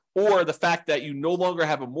flow or the fact that you no longer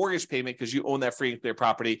have a mortgage payment because you own that free and clear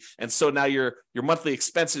property. And so now your monthly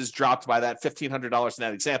expenses dropped by that $1,500 in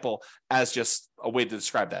that example as just a way to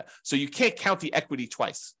describe that. So you can't count the equity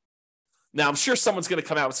twice. Now, I'm sure someone's going to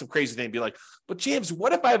come out with some crazy thing and be like, but James,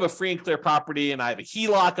 what if I have a free and clear property and I have a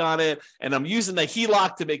HELOC on it and I'm using the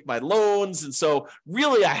HELOC to make my loans? And so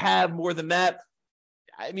really I have more than that.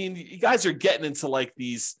 I mean, you guys are getting into like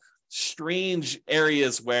these strange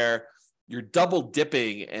areas where you're double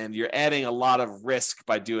dipping and you're adding a lot of risk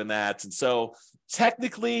by doing that. And so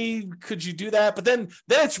technically, could you do that? But then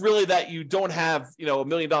it's really that you don't have, $1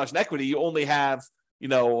 million in equity. You only have,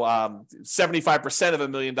 75% of $1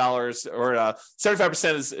 million, or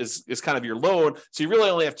 75% is kind of your loan. So you really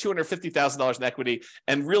only have $250,000 in equity.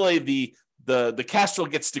 And really the cash flow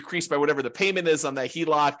gets decreased by whatever the payment is on that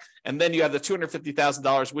HELOC. And then you have the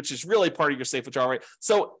 $250,000, which is really part of your safe withdrawal rate.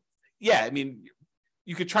 So yeah, I mean,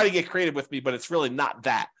 you could try to get creative with me, but it's really not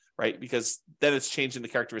that, right? Because then it's changing the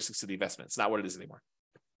characteristics of the investment. It's not what it is anymore.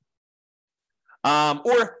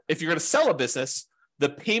 Or if you're going to sell a business, the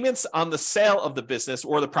payments on the sale of the business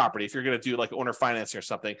or the property, if you're going to do like owner financing or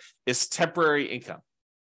something, is temporary income.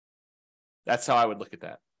 That's how I would look at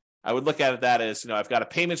that. I would look at it that as, I've got a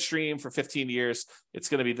payment stream for 15 years. It's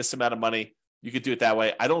going to be this amount of money. You could do it that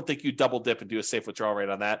way. I don't think you double dip and do a safe withdrawal rate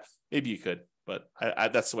on that. Maybe you could, but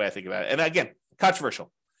that's the way I think about it. And again,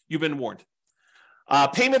 controversial. You've been warned.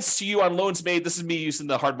 Payments to you on loans made. This is me using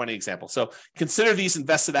the hard money example. So consider these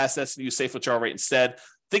invested assets and use safe withdrawal rate instead.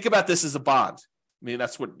 Think about this as a bond. I mean,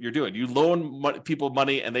 that's what you're doing. You loan people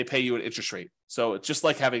money and they pay you an interest rate. So it's just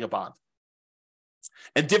like having a bond.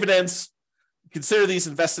 And dividends, consider these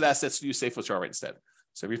invested assets and use safe withdrawal rate instead.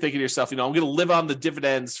 So if you're thinking to yourself, I'm going to live on the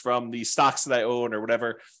dividends from the stocks that I own or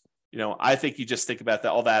whatever, I think you just think about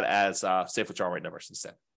that, all that as safe withdrawal rate numbers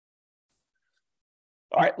instead.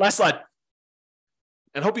 All right, last slide.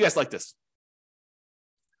 And I hope you guys like this.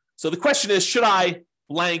 So the question is, should I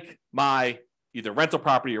blank my either rental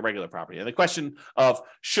property or regular property? And the question of,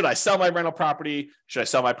 should I sell my rental property? Should I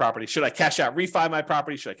sell my property? Should I cash out, refi my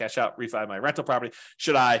property? Should I cash out, refi my rental property?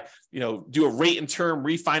 Should I, do a rate and term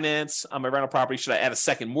refinance on my rental property? Should I add a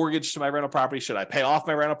second mortgage to my rental property? Should I pay off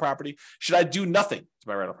my rental property? Should I do nothing to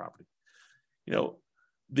my rental property?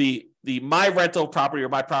 The my rental property or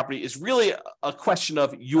my property is really a question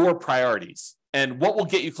of your priorities and what will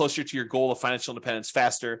get you closer to your goal of financial independence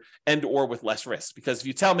faster and or with less risk. Because if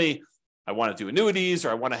you tell me I want to do annuities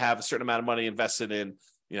or I want to have a certain amount of money invested in,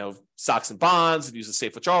 stocks and bonds and use a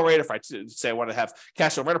safe withdrawal rate, if I say I want to have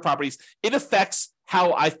cash flow rental properties, it affects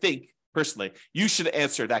how I think personally you should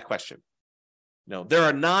answer that question. There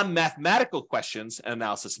are non-mathematical questions and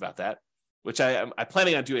analysis about that, which I'm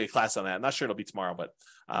planning on doing a class on that. I'm not sure it'll be tomorrow, but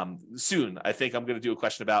soon. I think I'm going to do a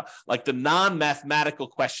question about like the non-mathematical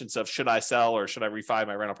questions of should I sell or should I refi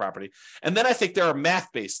my rental property? And then I think there are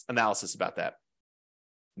math-based analysis about that.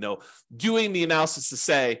 Doing the analysis to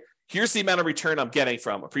say, here's the amount of return I'm getting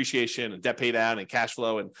from appreciation and debt pay down and cash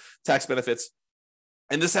flow and tax benefits.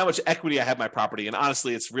 And this is how much equity I have in my property. And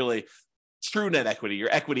honestly, it's really true net equity, your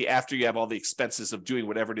equity after you have all the expenses of doing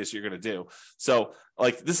whatever it is you're going to do. So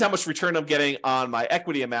like this is how much return I'm getting on my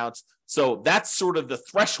equity amounts. So that's sort of the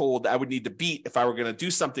threshold I would need to beat if I were going to do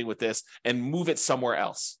something with this and move it somewhere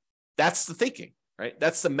else. That's the thinking, right?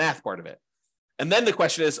 That's the math part of it. And then the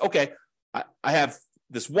question is, okay, I have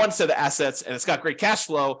this one set of assets and it's got great cash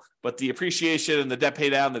flow, but the appreciation and the debt pay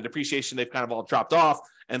down, the depreciation, they've kind of all dropped off.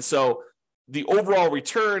 And so the overall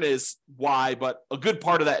return is Y, but a good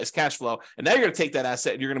part of that is cash flow. And now you're going to take that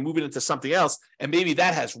asset and you're going to move it into something else. And maybe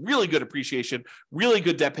that has really good appreciation, really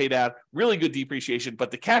good debt pay down, really good depreciation,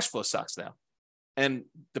 but the cash flow sucks now. And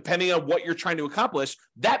depending on what you're trying to accomplish,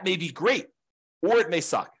 that may be great or it may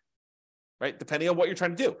suck, right? Depending on what you're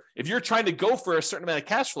trying to do. If you're trying to go for a certain amount of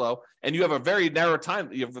cash flow and you have a very narrow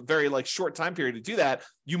time, you have a very short time period to do that,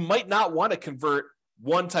 you might not want to convert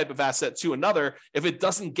one type of asset to another if it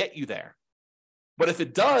doesn't get you there. But if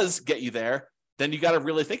it does get you there, then you got to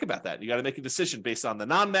really think about that. You got to make a decision based on the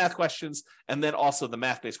non-math questions and then also the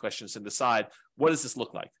math-based questions and decide, what does this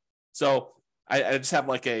look like? So I just have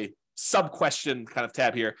like a sub-question kind of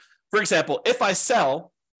tab here. For example, if I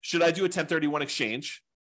sell, should I do a 1031 exchange?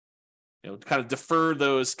 Kind of defer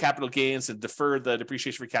those capital gains and defer the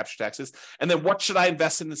depreciation for capture taxes. And then what should I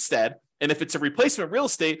invest in instead? And if it's a replacement real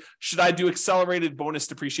estate, should I do accelerated bonus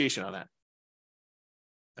depreciation on that?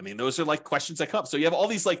 I mean, those are like questions that come up. So you have all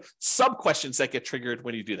these like sub questions that get triggered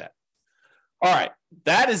when you do that. All right.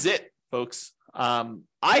 That is it, folks.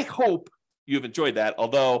 I hope you've enjoyed that,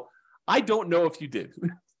 although I don't know if you did.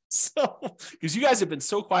 So, because you guys have been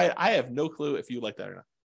so quiet, I have no clue if you like that or not.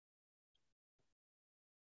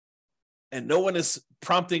 And no one is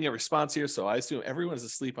prompting a response here, so I assume everyone is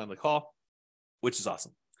asleep on the call, which is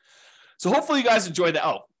awesome. So hopefully you guys enjoyed that.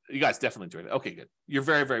 Oh, you guys definitely enjoyed it. Okay, good. You're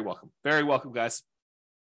very, very welcome. Very welcome, guys.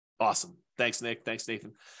 Awesome. Thanks, Nick. Thanks,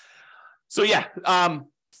 Nathan. So yeah,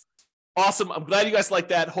 awesome. I'm glad you guys like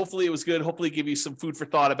that. Hopefully it was good. Hopefully give you some food for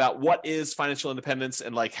thought about what is financial independence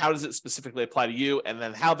and like how does it specifically apply to you, and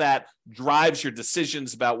then how that drives your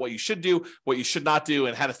decisions about what you should do, what you should not do,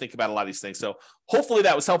 and how to think about a lot of these things. So hopefully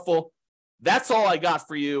that was helpful. That's all I got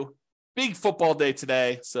for you. Big football day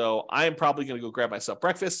today. So I am probably going to go grab myself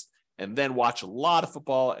breakfast and then watch a lot of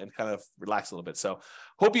football and kind of relax a little bit. So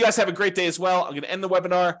hope you guys have a great day as well. I'm going to end the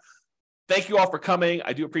webinar. Thank you all for coming.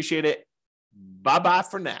 I do appreciate it. Bye-bye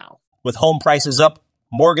for now. With home prices up,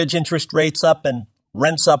 mortgage interest rates up, and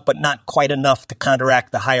rents up, but not quite enough to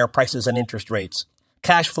counteract the higher prices and interest rates,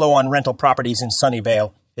 cash flow on rental properties in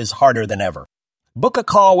Sunnyvale is harder than ever. Book a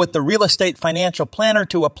call with the Real Estate Financial Planner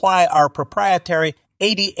to apply our proprietary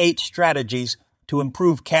 88 strategies to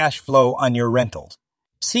improve cash flow on your rentals.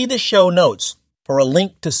 See the show notes for a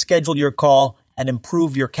link to schedule your call and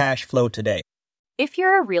improve your cash flow today. If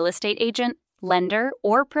you're a real estate agent, lender,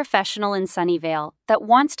 or professional in Sunnyvale that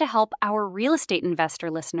wants to help our real estate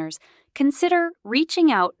investor listeners, consider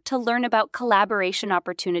reaching out to learn about collaboration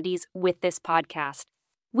opportunities with this podcast.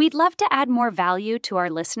 We'd love to add more value to our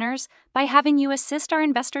listeners by having you assist our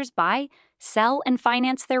investors buy, sell, and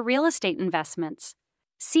finance their real estate investments.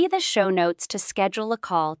 See the show notes to schedule a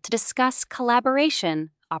call to discuss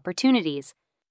collaboration opportunities.